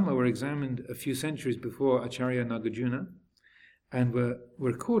areas of Dhamma were examined a few centuries before Acharya Nagarjuna and were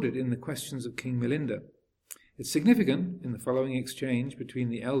recorded in the Questions of King Milinda. It's significant in the following exchange between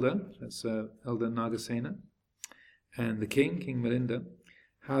the elder, that's Elder Nagasena, and the king, King Milinda,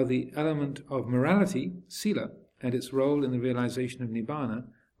 how the element of morality, sila, and its role in the realization of Nibbana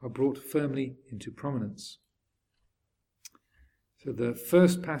are brought firmly into prominence. So the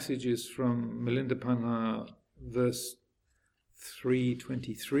first passage is from Milinda Panha, verse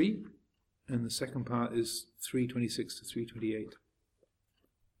 323, and the second part is 326 to 328.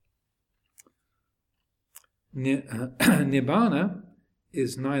 Nibbana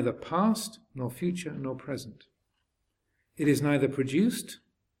is neither past, nor future, nor present. It is neither produced,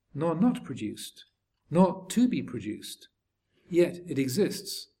 nor not produced, nor to be produced, yet it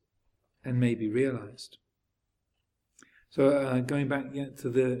exists and may be realized. So going back to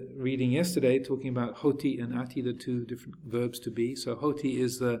the reading yesterday, talking about hoti and ati, the two different verbs to be. So hoti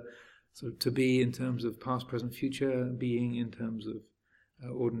is the sort of to be in terms of past, present, future, being in terms of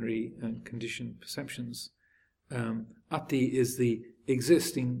ordinary and conditioned perceptions. Ati is the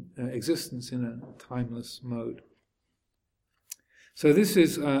existence in a timeless mode. So this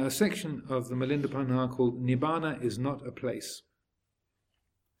is a section of the Milinda Panha called Nibbana is not a place.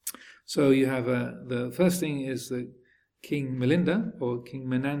 So you have the first thing is that King Milinda, or King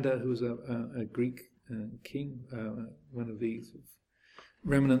Menander, who was a Greek king, one of the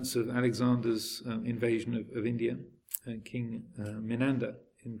remnants of Alexander's invasion of India, King Menander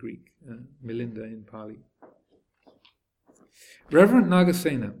in Greek, Milinda in Pali. Reverend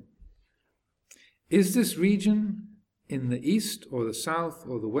Nagasena, is this region in the east or the south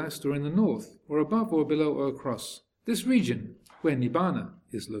or the west or in the north or above or below or across? This region where Nibbana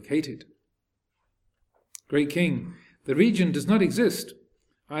is located. Great King, the region does not exist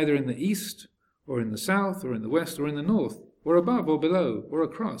either in the east or in the south or in the west or in the north or above or below or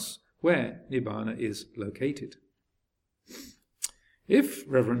across where Nibbana is located. If,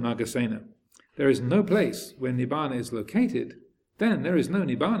 Reverend Nagasena, there is no place where Nibbana is located, then there is no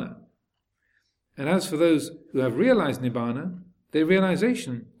Nibbana. And as for those who have realized Nibbana, their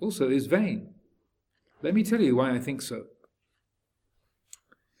realization also is vain. Let me tell you why I think so.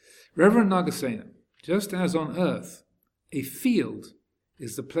 Reverend Nagasena, just as on earth, a field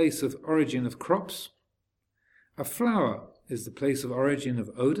is the place of origin of crops, a flower is the place of origin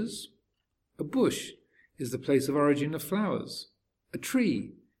of odors, a bush is the place of origin of flowers, a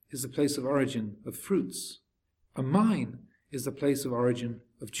tree is the place of origin of fruits, a mine is the place of origin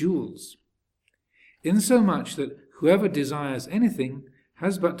of jewels. Insomuch that whoever desires anything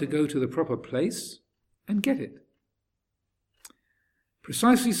has but to go to the proper place and get it.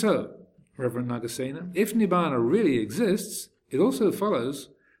 Precisely so, Reverend Nagasena, if Nibbana really exists, it also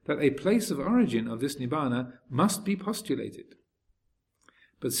follows that a place of origin of this Nibbana must be postulated.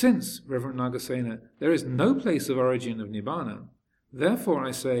 But since, Reverend Nagasena, there is no place of origin of Nibbana, therefore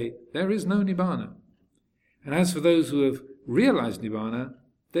I say there is no Nibbana. And as for those who have realized Nibbana,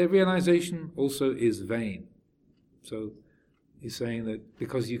 their realization also is vain. So he's saying that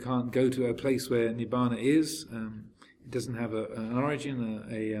because you can't go to a place where Nibbana is, it doesn't have an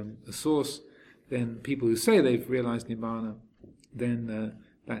origin, a source, then people who say they've realized Nibbana, then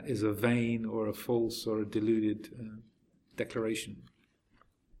that is a vain or a false or a deluded declaration.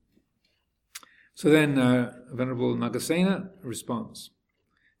 So then Venerable Nagasena responds,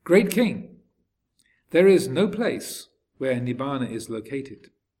 Great King, there is no place where Nibbana is located.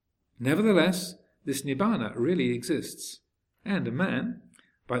 Nevertheless, this Nibbana really exists, and a man,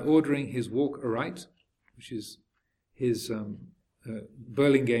 by ordering his walk aright, which is his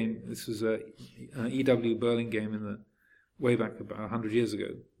Burlingame, this was E.W. Burlingame in the way back about 100 years ago,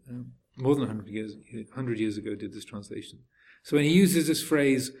 more than 100 years ago did this translation. So when he uses this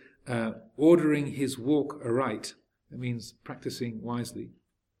phrase, ordering his walk aright, that means practicing wisely.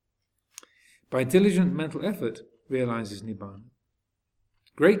 By diligent mental effort, realizes Nibbana.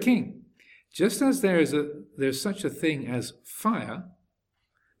 Great King, just as there's such a thing as fire,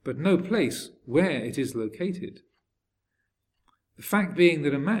 but no place where it is located, the fact being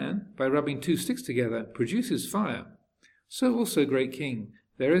that a man, by rubbing two sticks together, produces fire, so also, Great King,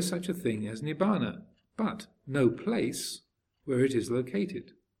 there is such a thing as Nibbana, but no place where it is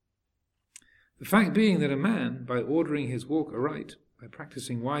located. The fact being that a man, by ordering his walk aright, by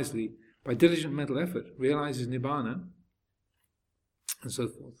practicing wisely, by diligent mental effort, realizes Nibbana, and so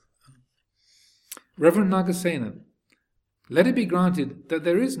forth. Reverend Nagasena, let it be granted that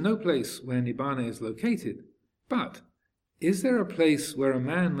there is no place where Nibbana is located, but is there a place where a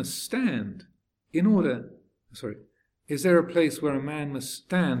man must stand is there a place where a man must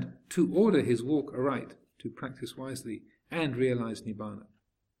stand to order his walk aright, to practice wisely, and realize Nibbana?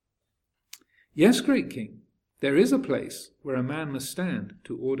 Yes, Great King, there is a place where a man must stand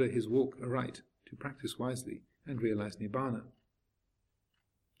to order his walk aright, to practice wisely, and realize Nibbana.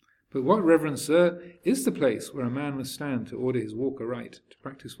 But what, Reverend Sir, is the place where a man must stand to order his walk aright, to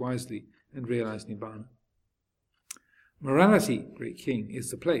practice wisely, and realize Nibbana? Morality, Great King, is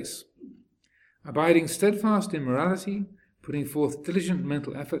the place. Abiding steadfast in morality, putting forth diligent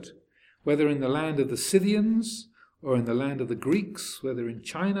mental effort, whether in the land of the Scythians, or in the land of the Greeks, whether in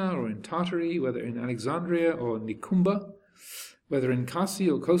China or in Tartary, whether in Alexandria or Nikumba, whether in Kasi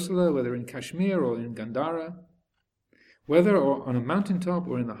or Kosala, whether in Kashmir or in Gandhara, whether or on a mountaintop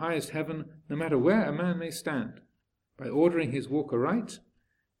or in the highest heaven, no matter where a man may stand, by ordering his walk aright,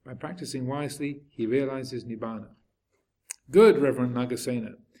 by practicing wisely, he realizes Nibbana. Good, Reverend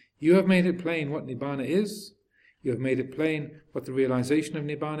Nagasena. You have made it plain what Nibbana is. You have made it plain what the realization of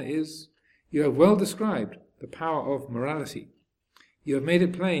Nibbana is. You have well described the power of morality. You have made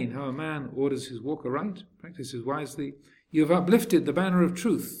it plain how a man orders his walk aright, practices wisely. You have uplifted the banner of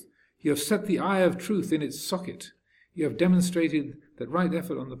truth. You have set the eye of truth in its socket. You have demonstrated that right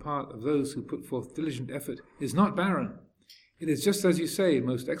effort on the part of those who put forth diligent effort is not barren. It is just as you say,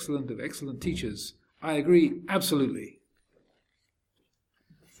 most excellent of excellent teachers. I agree, absolutely.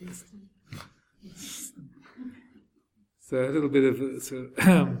 So a little bit of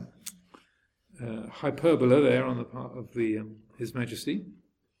hyperbola there on the part of His Majesty,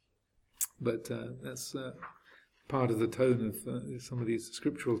 but that's part of the tone of some of these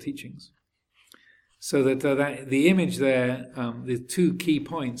scriptural teachings. So that the image there, the two key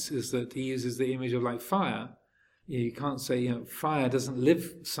points is that he uses the image of like fire. You can't say fire doesn't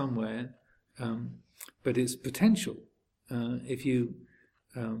live somewhere, but it's potential. If you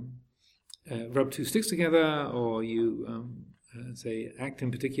rub two sticks together, or you say act in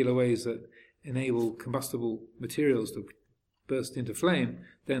particular ways that enable combustible materials to burst into flame,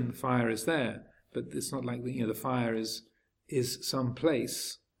 then the fire is there. But it's not like the fire is some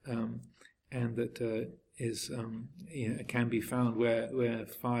place, and that is can be found where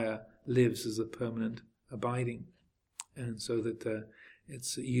fire lives as a permanent abiding, and so that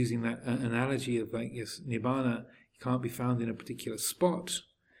it's using that analogy of nibbana can't be found in a particular spot,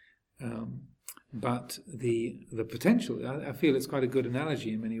 but the potential. I feel it's quite a good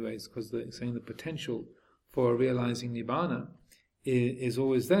analogy in many ways, because they're saying the potential for realizing nibbana is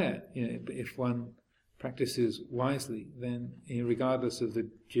always there. If one practices wisely, then regardless of the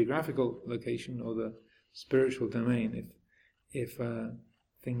geographical location or the spiritual domain, if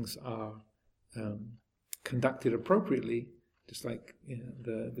things are conducted appropriately, just like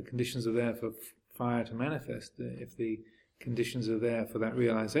the conditions are there for fire to manifest, if the conditions are there for that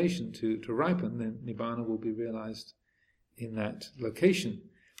realization to ripen, then nibbana will be realized in that location.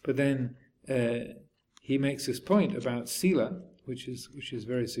 But then he makes this point about sila, which is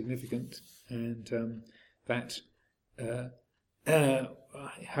very significant, and that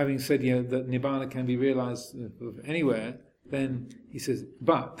having said that nibbana can be realized anywhere, then he says,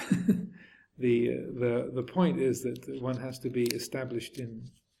 but the point is that one has to be established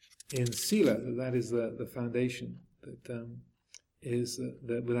in sila. That is the foundation. That is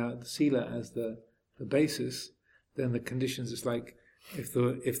that without sila as the basis, then the conditions. It's like if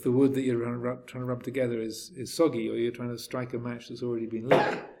the wood that you're trying to rub together is soggy, or you're trying to strike a match that's already been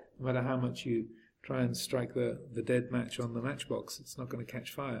lit. No matter how much you try and strike the dead match on the matchbox, it's not going to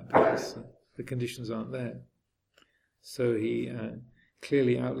catch fire because the conditions aren't there. So he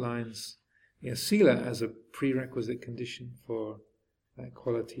clearly outlines sila as a prerequisite condition for that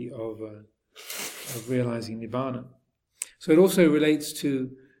quality of realizing nibbana. So it also relates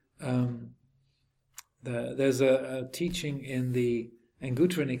to there's a teaching in the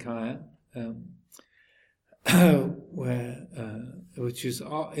Anguttara Nikaya where which is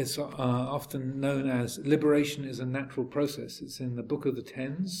often known as liberation is a natural process. It's in the Book of the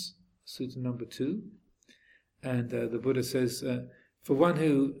Tens, Sutta number 2, and the Buddha says, for one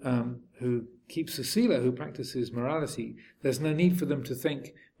who keeps the sila, who practices morality, there's no need for them to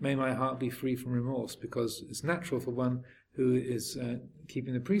think, may my heart be free from remorse, because it's natural for one who is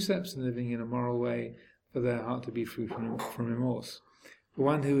keeping the precepts and living in a moral way for their heart to be free from remorse. For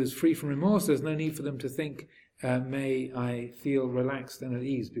one who is free from remorse, there's no need for them to think, may I feel relaxed and at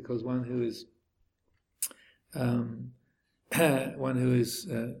ease, because one who is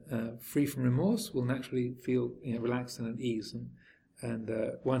free from remorse will naturally feel relaxed and at ease, and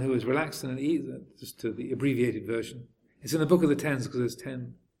one who is relaxed and at ease, just to the abbreviated version. It's in the Book of the Tens because there's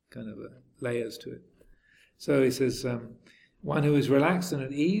 10 kind of layers to it. So he says, one who is relaxed and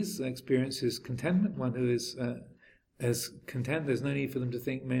at ease experiences contentment. One who is content, there's no need for them to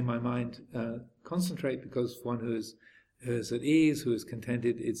think, may my mind concentrate, because one who is at ease, who is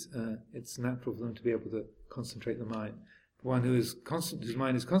contented, it's natural for them to be able to concentrate the mind. One whose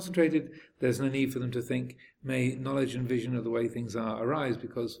mind is concentrated, there's no need for them to think, may knowledge and vision of the way things are arise,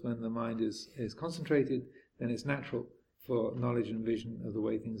 because when the mind is concentrated, then it's natural for knowledge and vision of the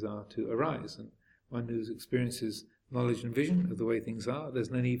way things are to arise. And one who experiences knowledge and vision of the way things are,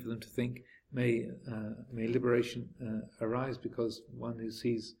 there's no need for them to think, may liberation arise, because one who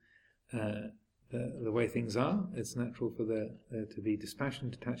sees the way things are, it's natural for there to be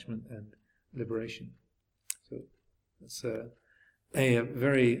dispassion, detachment, and liberation. So it's a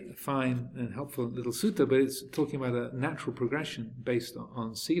very fine and helpful little sutta, but it's talking about a natural progression based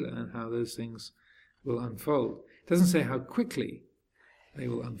on sila and how those things will unfold. It doesn't say how quickly they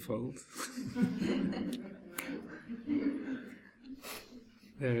will unfold.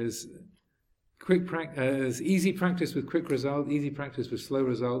 There is there's easy practice with quick result, easy practice with slow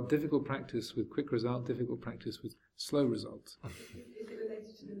result, difficult practice with quick result, difficult practice with slow result. Is it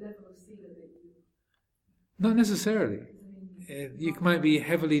related to the level of sila that you... Not necessarily. You might be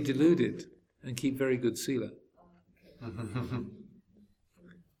heavily deluded and keep very good sila.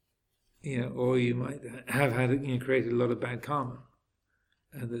 or you might have had created a lot of bad karma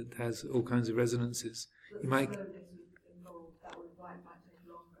that has all kinds of resonances. You might.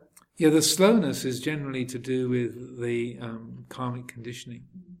 Yeah, the slowness is generally to do with the karmic conditioning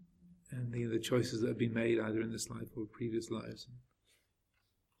and the choices that have been made either in this life or previous lives.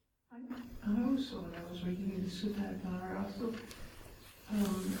 I also, when I was reading the Sutta Akara, I also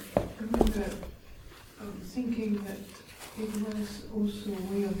remember thinking that it was also a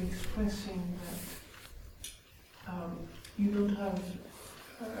way of expressing that we don't have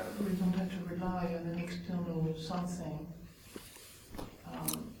to rely on an external something.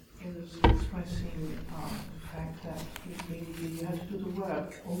 It was expressing the fact that you have to do the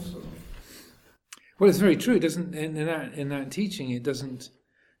work also. Well, it's very true. It doesn't in that teaching. It doesn't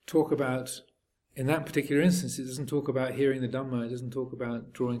talk about, in that particular instance, it doesn't talk about hearing the Dhamma. It doesn't talk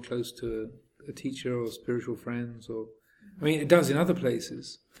about drawing close to a teacher or spiritual friends. It does in other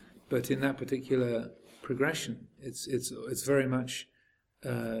places, but in that particular progression, it's very much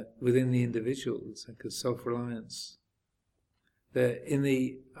within the individual. It's like a self-reliance. In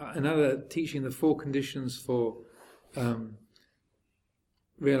another teaching, the 4 conditions for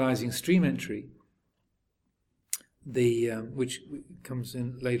realizing stream entry, which comes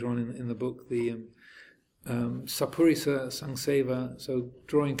in later on in the book, the sapurisa sangseva, so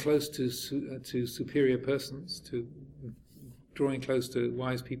drawing close to superior persons, to drawing close to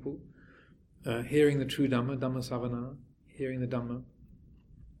wise people, hearing the true Dhamma, Dhamma savana, hearing the Dhamma,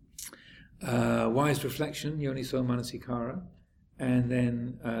 wise reflection, yoniso manasikara, and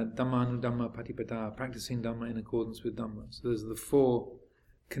then Dhammanu Dhamma Patipada, practicing Dhamma in accordance with Dhamma. So those are the 4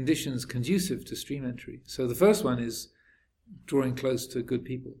 conditions conducive to stream entry. So the first one is drawing close to good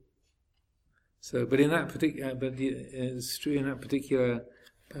people. So, but in that particular, it's true in that particular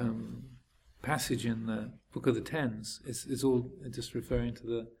passage in the Book of the Tens, it's all just referring to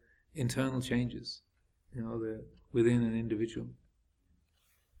the internal changes, within an individual.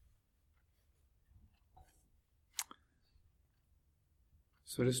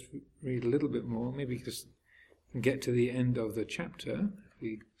 So just read a little bit more, maybe just get to the end of the chapter, if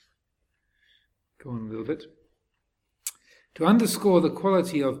we go on a little bit. To underscore the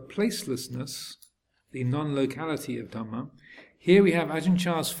quality of placelessness, the non-locality of Dhamma, here we have Ajahn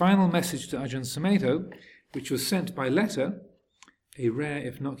Chah's final message to Ajahn Sumedho, which was sent by letter, a rare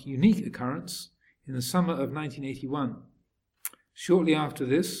if not unique occurrence, in the summer of 1981. Shortly after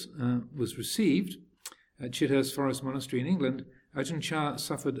this was received, at Chithurst Forest Monastery in England, Ajahn Chah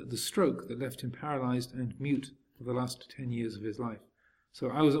suffered the stroke that left him paralysed and mute for the last 10 years of his life. So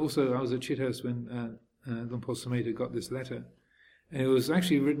I was at Chithurst when Luang Por Sumedho got this letter, and it was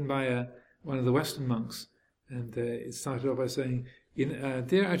actually written by one of the Western monks, and it started off by saying,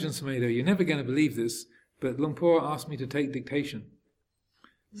 "Dear Ajahn Sumedho, you're never going to believe this, but Luang Por asked me to take dictation."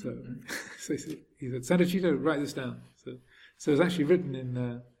 So he said, "Santacito, write this down." So it's actually written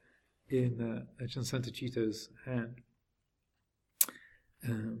in Ajahn Santacito's hand.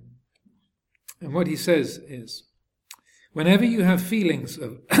 And what he says is, whenever you have feelings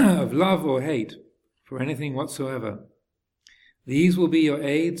of love or hate for anything whatsoever, these will be your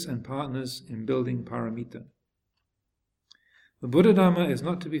aids and partners in building paramita. The Buddha Dhamma is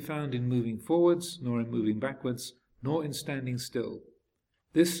not to be found in moving forwards, nor in moving backwards, nor in standing still.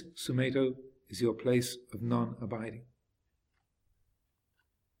 This, Sumedho, is your place of non-abiding.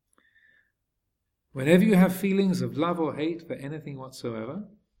 Whenever you have feelings of love or hate for anything whatsoever,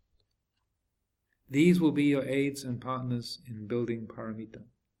 these will be your aids and partners in building paramita.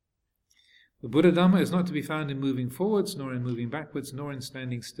 The Buddha Dhamma is not to be found in moving forwards, nor in moving backwards, nor in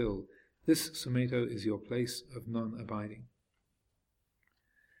standing still. This, Sumedho, is your place of non-abiding.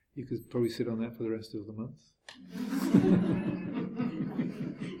 You could probably sit on that for the rest of the month.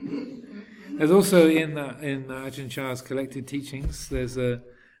 There's also in Ajahn Chah's collected teachings, there's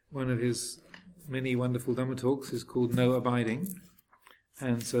one of his many wonderful Dhamma talks is called No Abiding,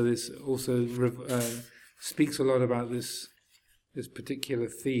 and so this also speaks a lot about this particular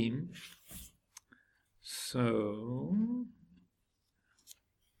theme. So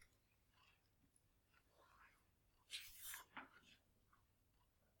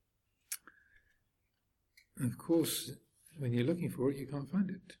of course, when you're looking for it, you can't find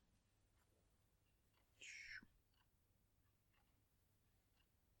it.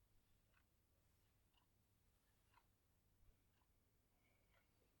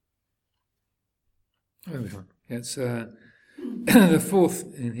 There we go. It's the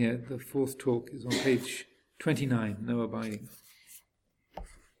fourth in here. The fourth talk is on page 29. No abiding.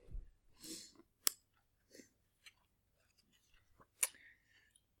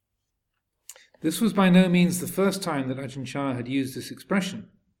 This was by no means the first time that Ajahn Chah had used this expression,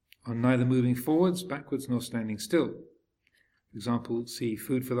 on neither moving forwards, backwards, nor standing still. For example, see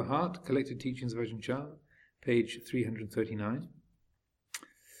Food for the Heart, Collected Teachings of Ajahn Chah, page 339.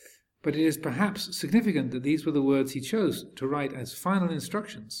 But it is perhaps significant that these were the words he chose to write as final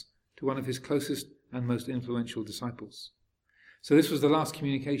instructions to one of his closest and most influential disciples. So this was the last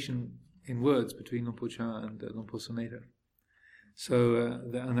communication in words between Luang Por Chah and Luang Por Sumedho. So,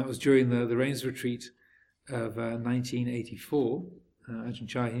 and that was during the Rains Retreat of 1984. Ajahn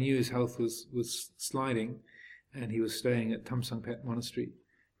Chah, he knew his health was sliding, and he was staying at Tham Sang Phet Monastery.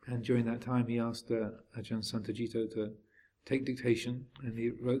 And during that time, he asked Ajahn Santajito to take dictation, and he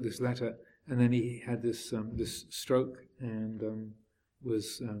wrote this letter. And then he had this stroke and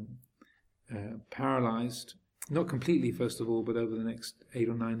was paralyzed, not completely first of all, but over the next 8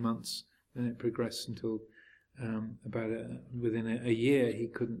 or 9 months. Then it progressed until within a year he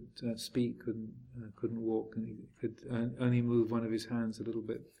couldn't speak, couldn't walk, and he could only move one of his hands a little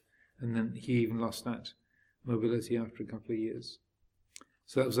bit, and then he even lost that mobility after a couple of years.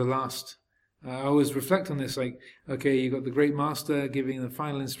 So that was the last. I always reflect on this, like, okay, you got the great master giving the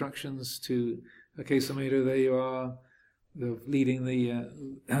final instructions to, okay, Sumedho, there you are, leading the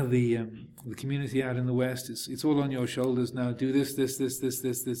community out in the West. It's all on your shoulders now. Do this,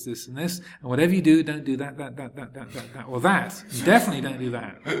 and this, and whatever you do, don't do that, or that. You definitely don't do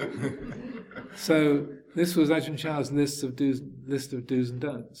that. So this was Ajahn Chah's list of do's and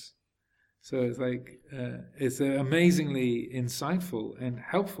don'ts. So it's like it's amazingly insightful and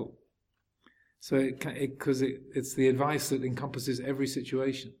helpful. So it's the advice that encompasses every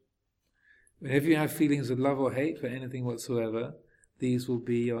situation. Whenever you have feelings of love or hate for anything whatsoever, these will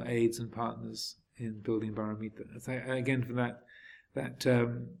be your aids and partners in building Paramita. So again, for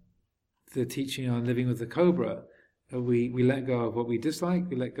the teaching on living with the cobra, we let go of what we dislike,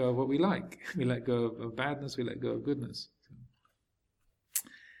 we let go of what we like. We let go of badness, we let go of goodness.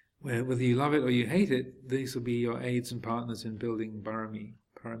 Whether you love it or you hate it, these will be your aids and partners in building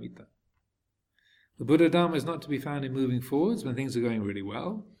Paramita. The Buddha Dharma is not to be found in moving forwards when things are going really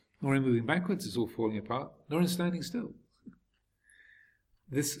well, nor in moving backwards, it's all falling apart, nor in standing still.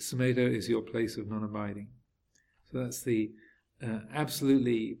 This Sumedho is your place of non-abiding. So that's the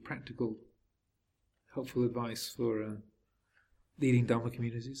absolutely practical, helpful advice for leading Dharma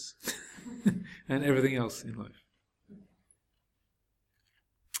communities and everything else in life.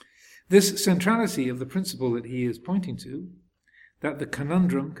 This centrality of the principle that he is pointing to, that the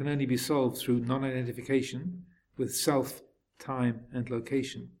conundrum can only be solved through non-identification with self, time and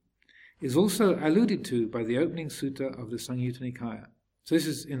location, is also alluded to by the opening sutta of the Samyutta Nikaya. So this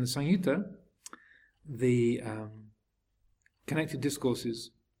is in the Samyutta, the Connected Discourses,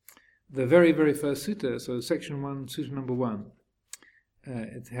 the very, very first sutta, so section 1, sutta number 1,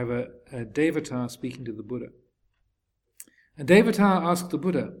 it have a Devata speaking to the Buddha. And Devata asked the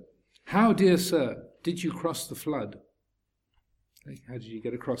Buddha, "How, dear sir, did you cross the flood?" Like, how did you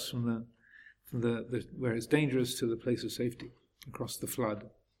get across from the where it's dangerous to the place of safety, across the flood,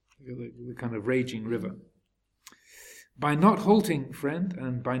 the kind of raging river? "By not halting, friend,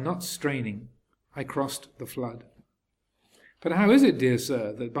 and by not straining, I crossed the flood." "But how is it, dear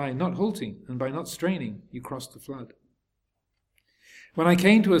sir, that by not halting and by not straining, you crossed the flood?" "When I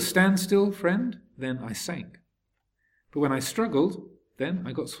came to a standstill, friend, then I sank. But when I struggled, then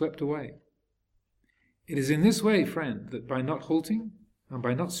I got swept away. It is in this way, friend, that by not halting and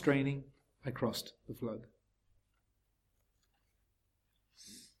by not straining, I crossed the flood."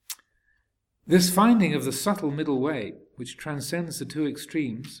 This finding of the subtle middle way, which transcends the two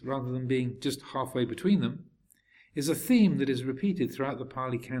extremes rather than being just halfway between them, is a theme that is repeated throughout the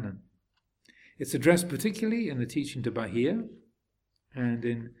Pali Canon. It's addressed particularly in the teaching to Bahia and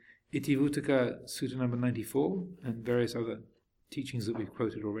in Itivuttaka Sutta number 94 and various other teachings that we've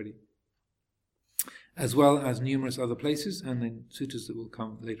quoted already, as well as numerous other places and in suttas that will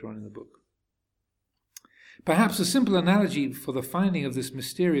come later on in the book. Perhaps a simple analogy for the finding of this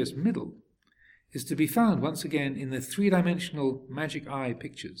mysterious middle is to be found once again in the three-dimensional magic eye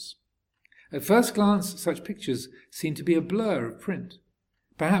pictures. At first glance, such pictures seem to be a blur of print,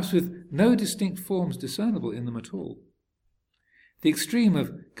 perhaps with no distinct forms discernible in them at all. The extreme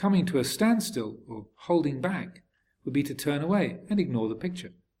of coming to a standstill or holding back would be to turn away and ignore the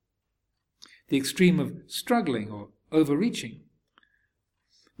picture. The extreme of struggling or overreaching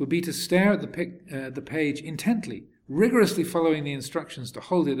would be to stare at the page intently, rigorously following the instructions to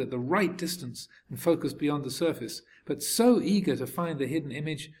hold it at the right distance and focus beyond the surface, but so eager to find the hidden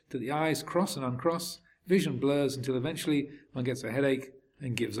image that the eyes cross and uncross, vision blurs until eventually one gets a headache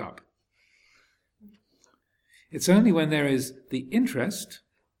and gives up. It's only when there is the interest,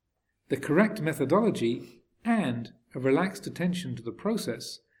 the correct methodology, and a relaxed attention to the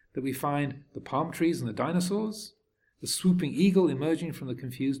process that we find the palm trees and the dinosaurs, the swooping eagle emerging from the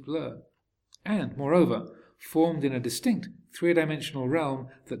confused blur, and, moreover, formed in a distinct three-dimensional realm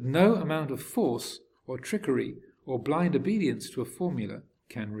that no amount of force or trickery or blind obedience to a formula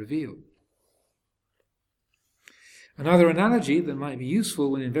can reveal. Another analogy that might be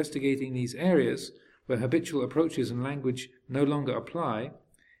useful when investigating these areas where habitual approaches and language no longer apply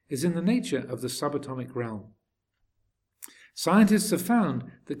is in the nature of the subatomic realm. Scientists have found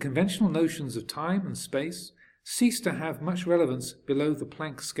that conventional notions of time and space cease to have much relevance below the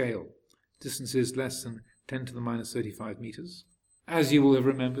Planck scale, distances less than 10 to the minus 35 meters, as you will have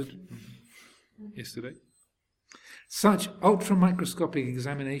remembered yesterday. Such ultra-microscopic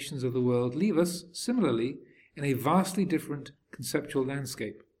examinations of the world leave us, similarly, in a vastly different conceptual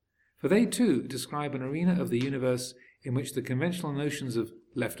landscape, for they too describe an arena of the universe in which the conventional notions of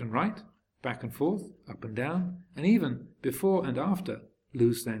left and right, back and forth, up and down, and even before and after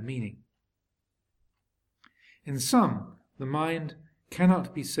lose their meaning. In sum, the mind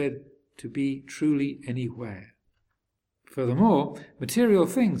cannot be said to be truly anywhere. Furthermore, material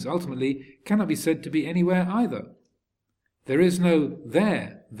things ultimately cannot be said to be anywhere either. There is no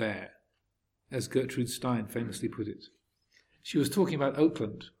there, as Gertrude Stein famously put it. She was talking about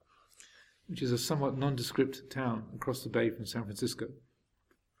Oakland, which is a somewhat nondescript town across the bay from San Francisco,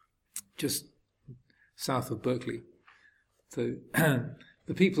 just south of Berkeley. So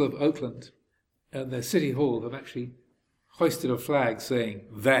the people of Oakland and their city hall have actually hoisted a flag saying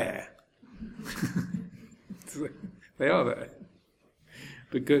there. So they are there.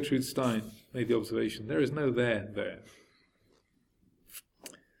 But Gertrude Stein made the observation, there is no there.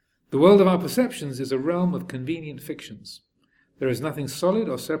 The world of our perceptions is a realm of convenient fictions. There is nothing solid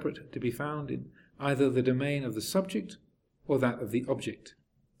or separate to be found in either the domain of the subject or that of the object,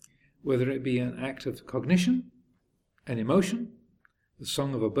 whether it be an act of cognition, an emotion, the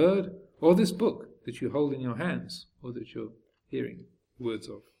song of a bird, or this book that you hold in your hands or that you're hearing words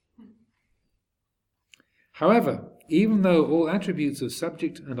of. However, even though all attributes of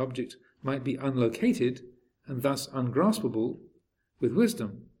subject and object might be unlocated and thus ungraspable, with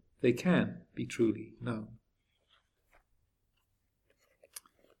wisdom they can be truly known.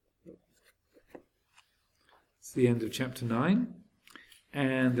 It's the end of chapter 9,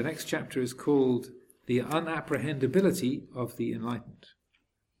 and the next chapter is called The Unapprehendability of the Enlightened.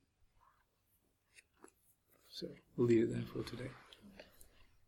 So we'll leave it there for today.